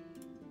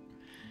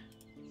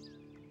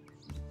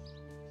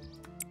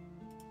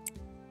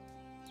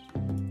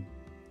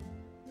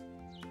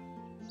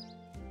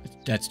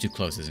 That's too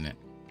close, isn't it?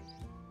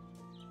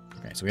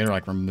 Okay, so we gotta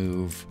like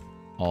remove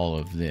all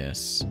of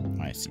this.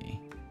 I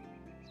see.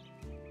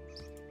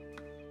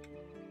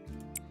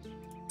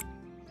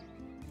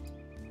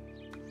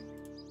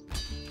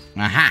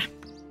 Aha!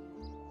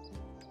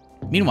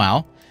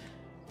 Meanwhile,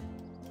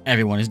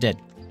 everyone is dead.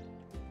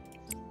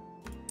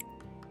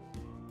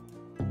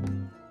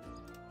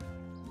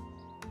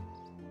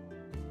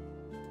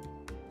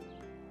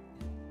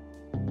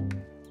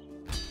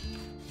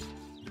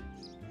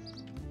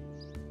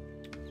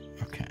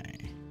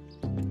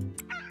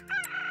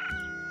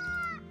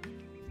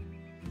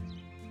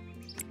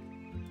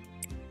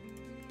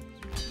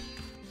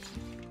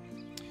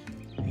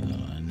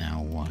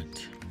 Now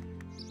what?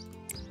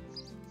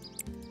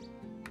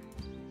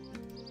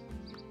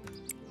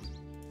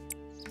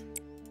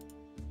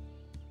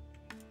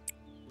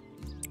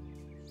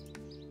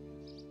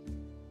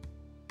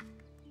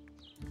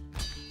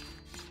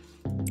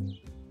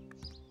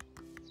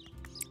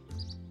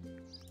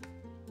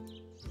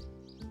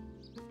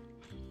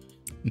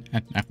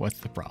 Now what's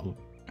the problem?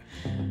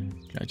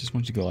 I just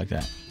want you to go like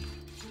that.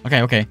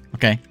 Okay, okay,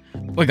 okay.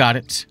 We got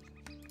it.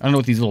 I don't know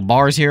what these little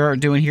bars here are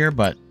doing here,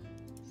 but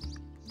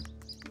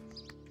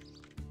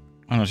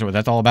I'm not sure what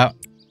that's all about.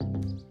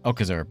 Oh,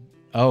 because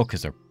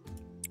they're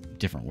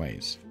different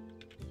ways.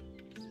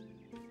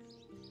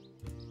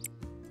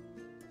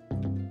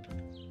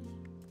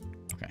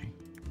 Okay.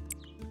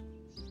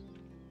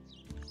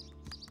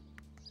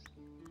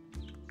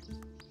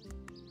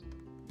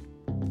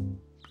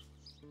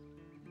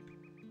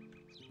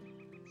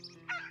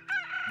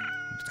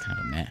 It's kind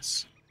of a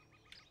mess.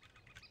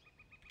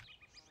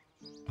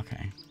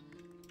 Okay.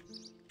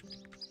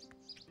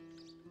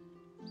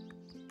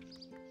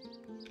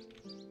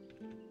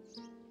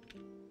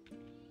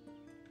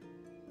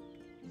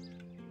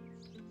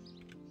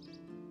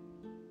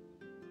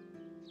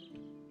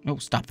 Oh,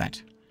 stop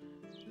that.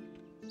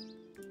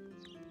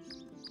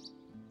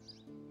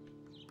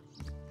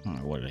 Oh,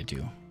 what did I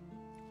do?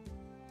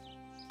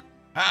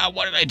 Ah,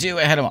 what did I do?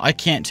 I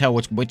can't tell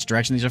which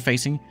direction these are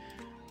facing.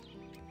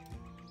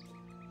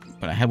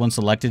 But I had one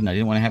selected and I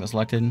didn't want to have it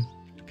selected.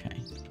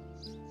 Okay.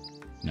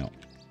 No.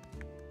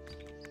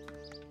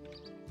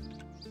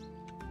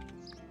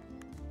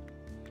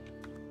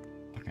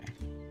 Okay.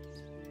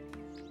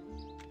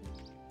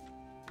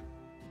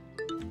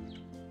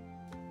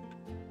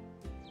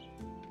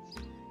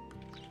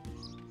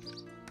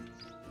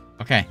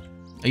 Okay.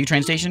 Are you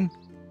train station?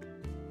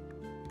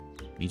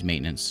 Needs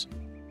maintenance.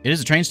 It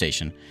is a train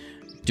station.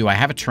 Do I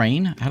have a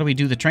train? How do we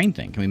do the train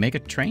thing? Can we make a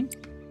train?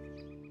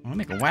 I want to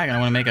make a wagon. I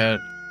don't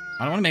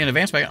want to make an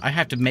advanced wagon. I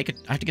have to make it.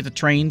 I have to get the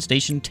train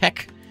station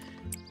tech.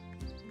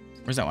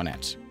 Where's that one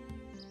at?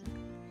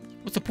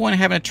 What's the point of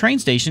having a train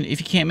station if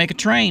you can't make a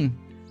train?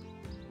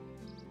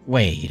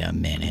 Wait a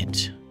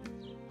minute.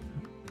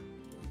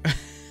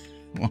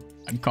 Well,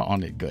 I'm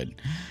calling it good.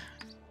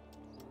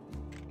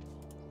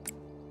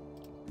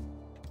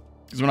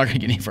 Because we're not going to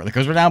get any further.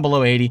 Because we're down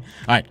below 80.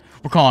 Alright,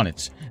 we're calling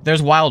it.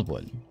 There's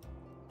Wildwood.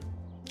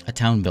 A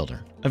town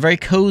builder. A very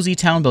cozy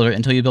town builder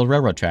until you build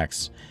railroad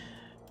tracks.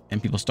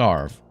 And people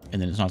starve.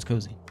 And then it's not as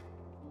cozy.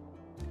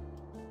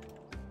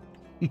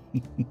 You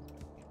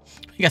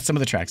got some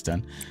of the tracks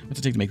done. What's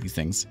it take to make these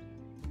things?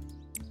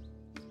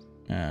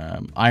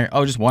 Iron.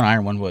 Oh, just one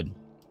iron, one wood.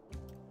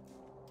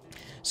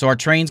 So our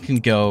trains can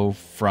go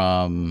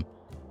from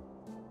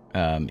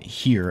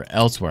here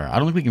elsewhere. I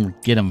don't think we can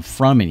get them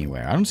from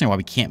anywhere. I don't understand why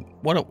we can't.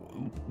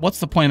 What's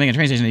the point of making a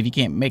train station if you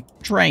can't make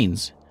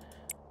trains?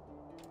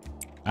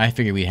 I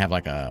figured we'd have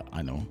like a,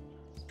 I know,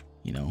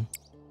 you know,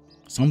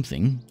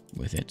 something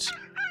with it.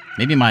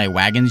 Maybe my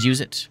wagons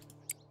use it.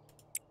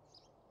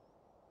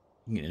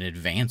 Get an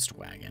advanced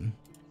wagon.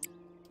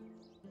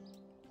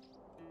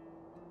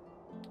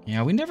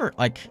 Yeah, we never,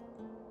 like,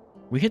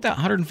 we hit that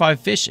 105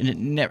 fish, and it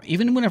never,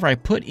 even whenever I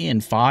put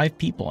in 5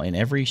 people in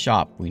every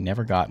shop, we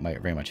never got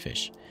very much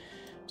fish.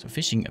 So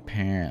fishing,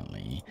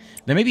 apparently,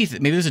 there maybe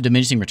there's a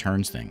diminishing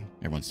returns thing.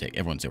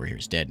 Everyone's over here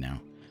is dead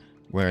now,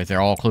 where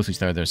they're all close to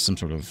each other. There's some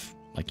sort of,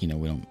 like, you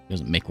know, it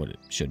doesn't make what it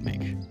should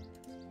make.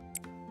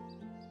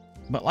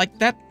 But like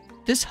that,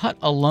 this hut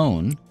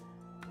alone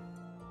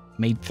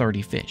made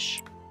 30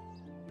 fish.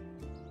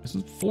 This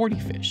is 40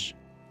 fish.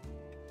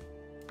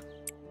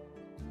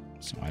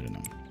 So I don't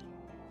know.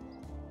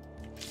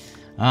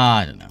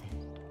 I don't know.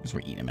 Because we're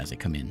eating them as they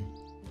come in.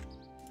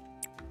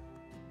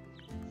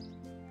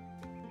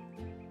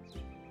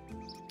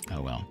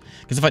 Oh well.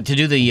 Because if to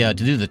do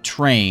the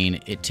train,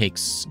 it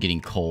takes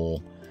getting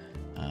coal.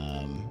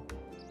 And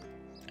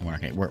we're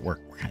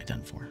kind of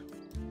done for.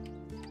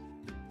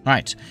 All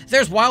right.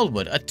 There's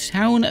Wildwood, a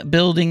town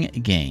building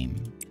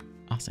game.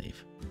 I'll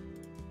save.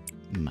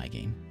 My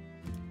game.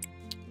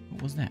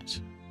 What was that?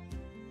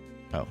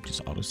 Oh,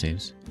 just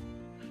autosaves.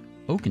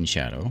 Oaken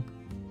Shadow.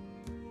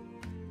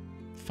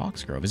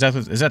 Foxgrove. Is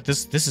that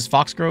this? This is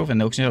Foxgrove,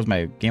 and Oaken Shadow was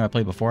my game I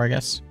played before, I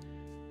guess.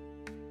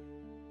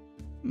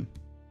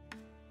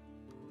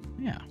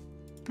 Yeah.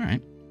 All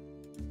right.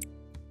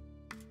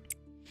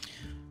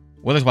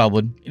 Well, there's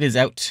Wildwood. It is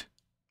out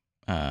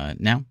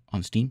now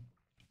on Steam.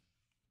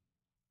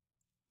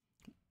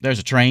 There's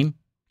a train.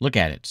 Look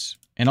at it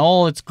in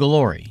all its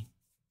glory.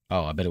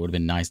 Oh, I bet it would have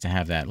been nice to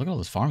have that. Look at all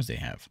those farms they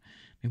have.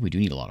 Maybe we do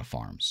need a lot of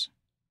farms.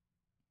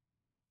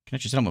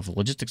 Connect your settlement with a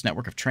logistics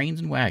network of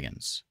trains and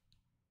wagons.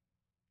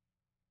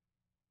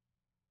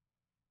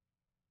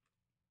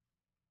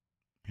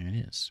 It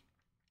is.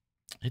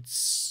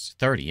 It's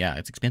 30. Yeah,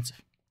 it's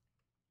expensive.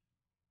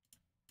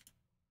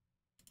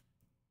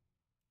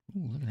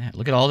 Ooh, look at that.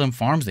 Look at all them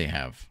farms they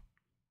have.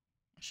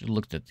 I should have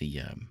looked at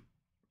the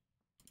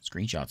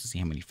screenshots to see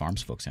how many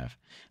farms folks have.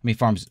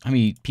 How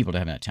many people do they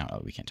have in that town?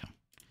 Oh, we can't tell.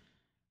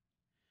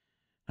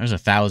 There's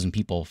 1,000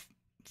 people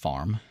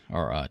farm,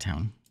 or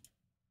town.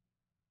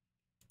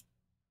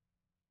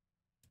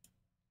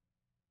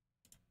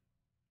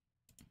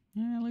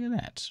 Yeah, look at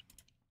that.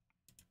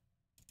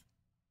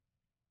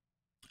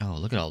 Oh,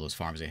 look at all those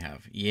farms they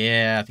have.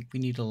 Yeah, I think we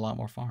need a lot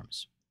more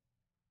farms.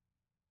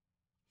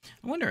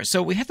 I wonder.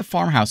 So we had the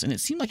farmhouse, and it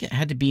seemed like it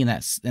had to be in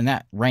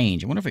that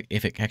range. I wonder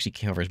if it actually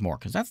covers more,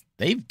 because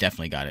they've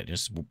definitely got it.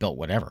 Just built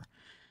whatever.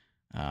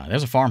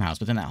 There's a farmhouse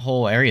within that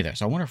whole area there.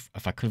 So I wonder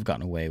if I could have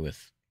gotten away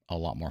with a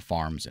lot more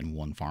farms in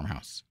one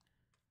farmhouse,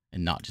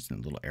 and not just in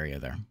a little area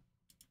there.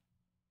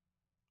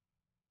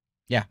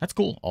 Yeah, that's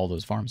cool. All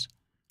those farms.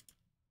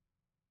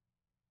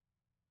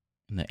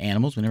 And the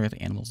animals, we never have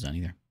the animals done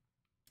either.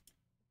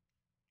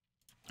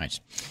 Nice.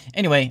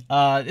 Anyway,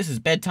 this is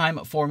bedtime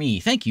for me.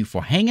 Thank you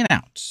for hanging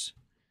out.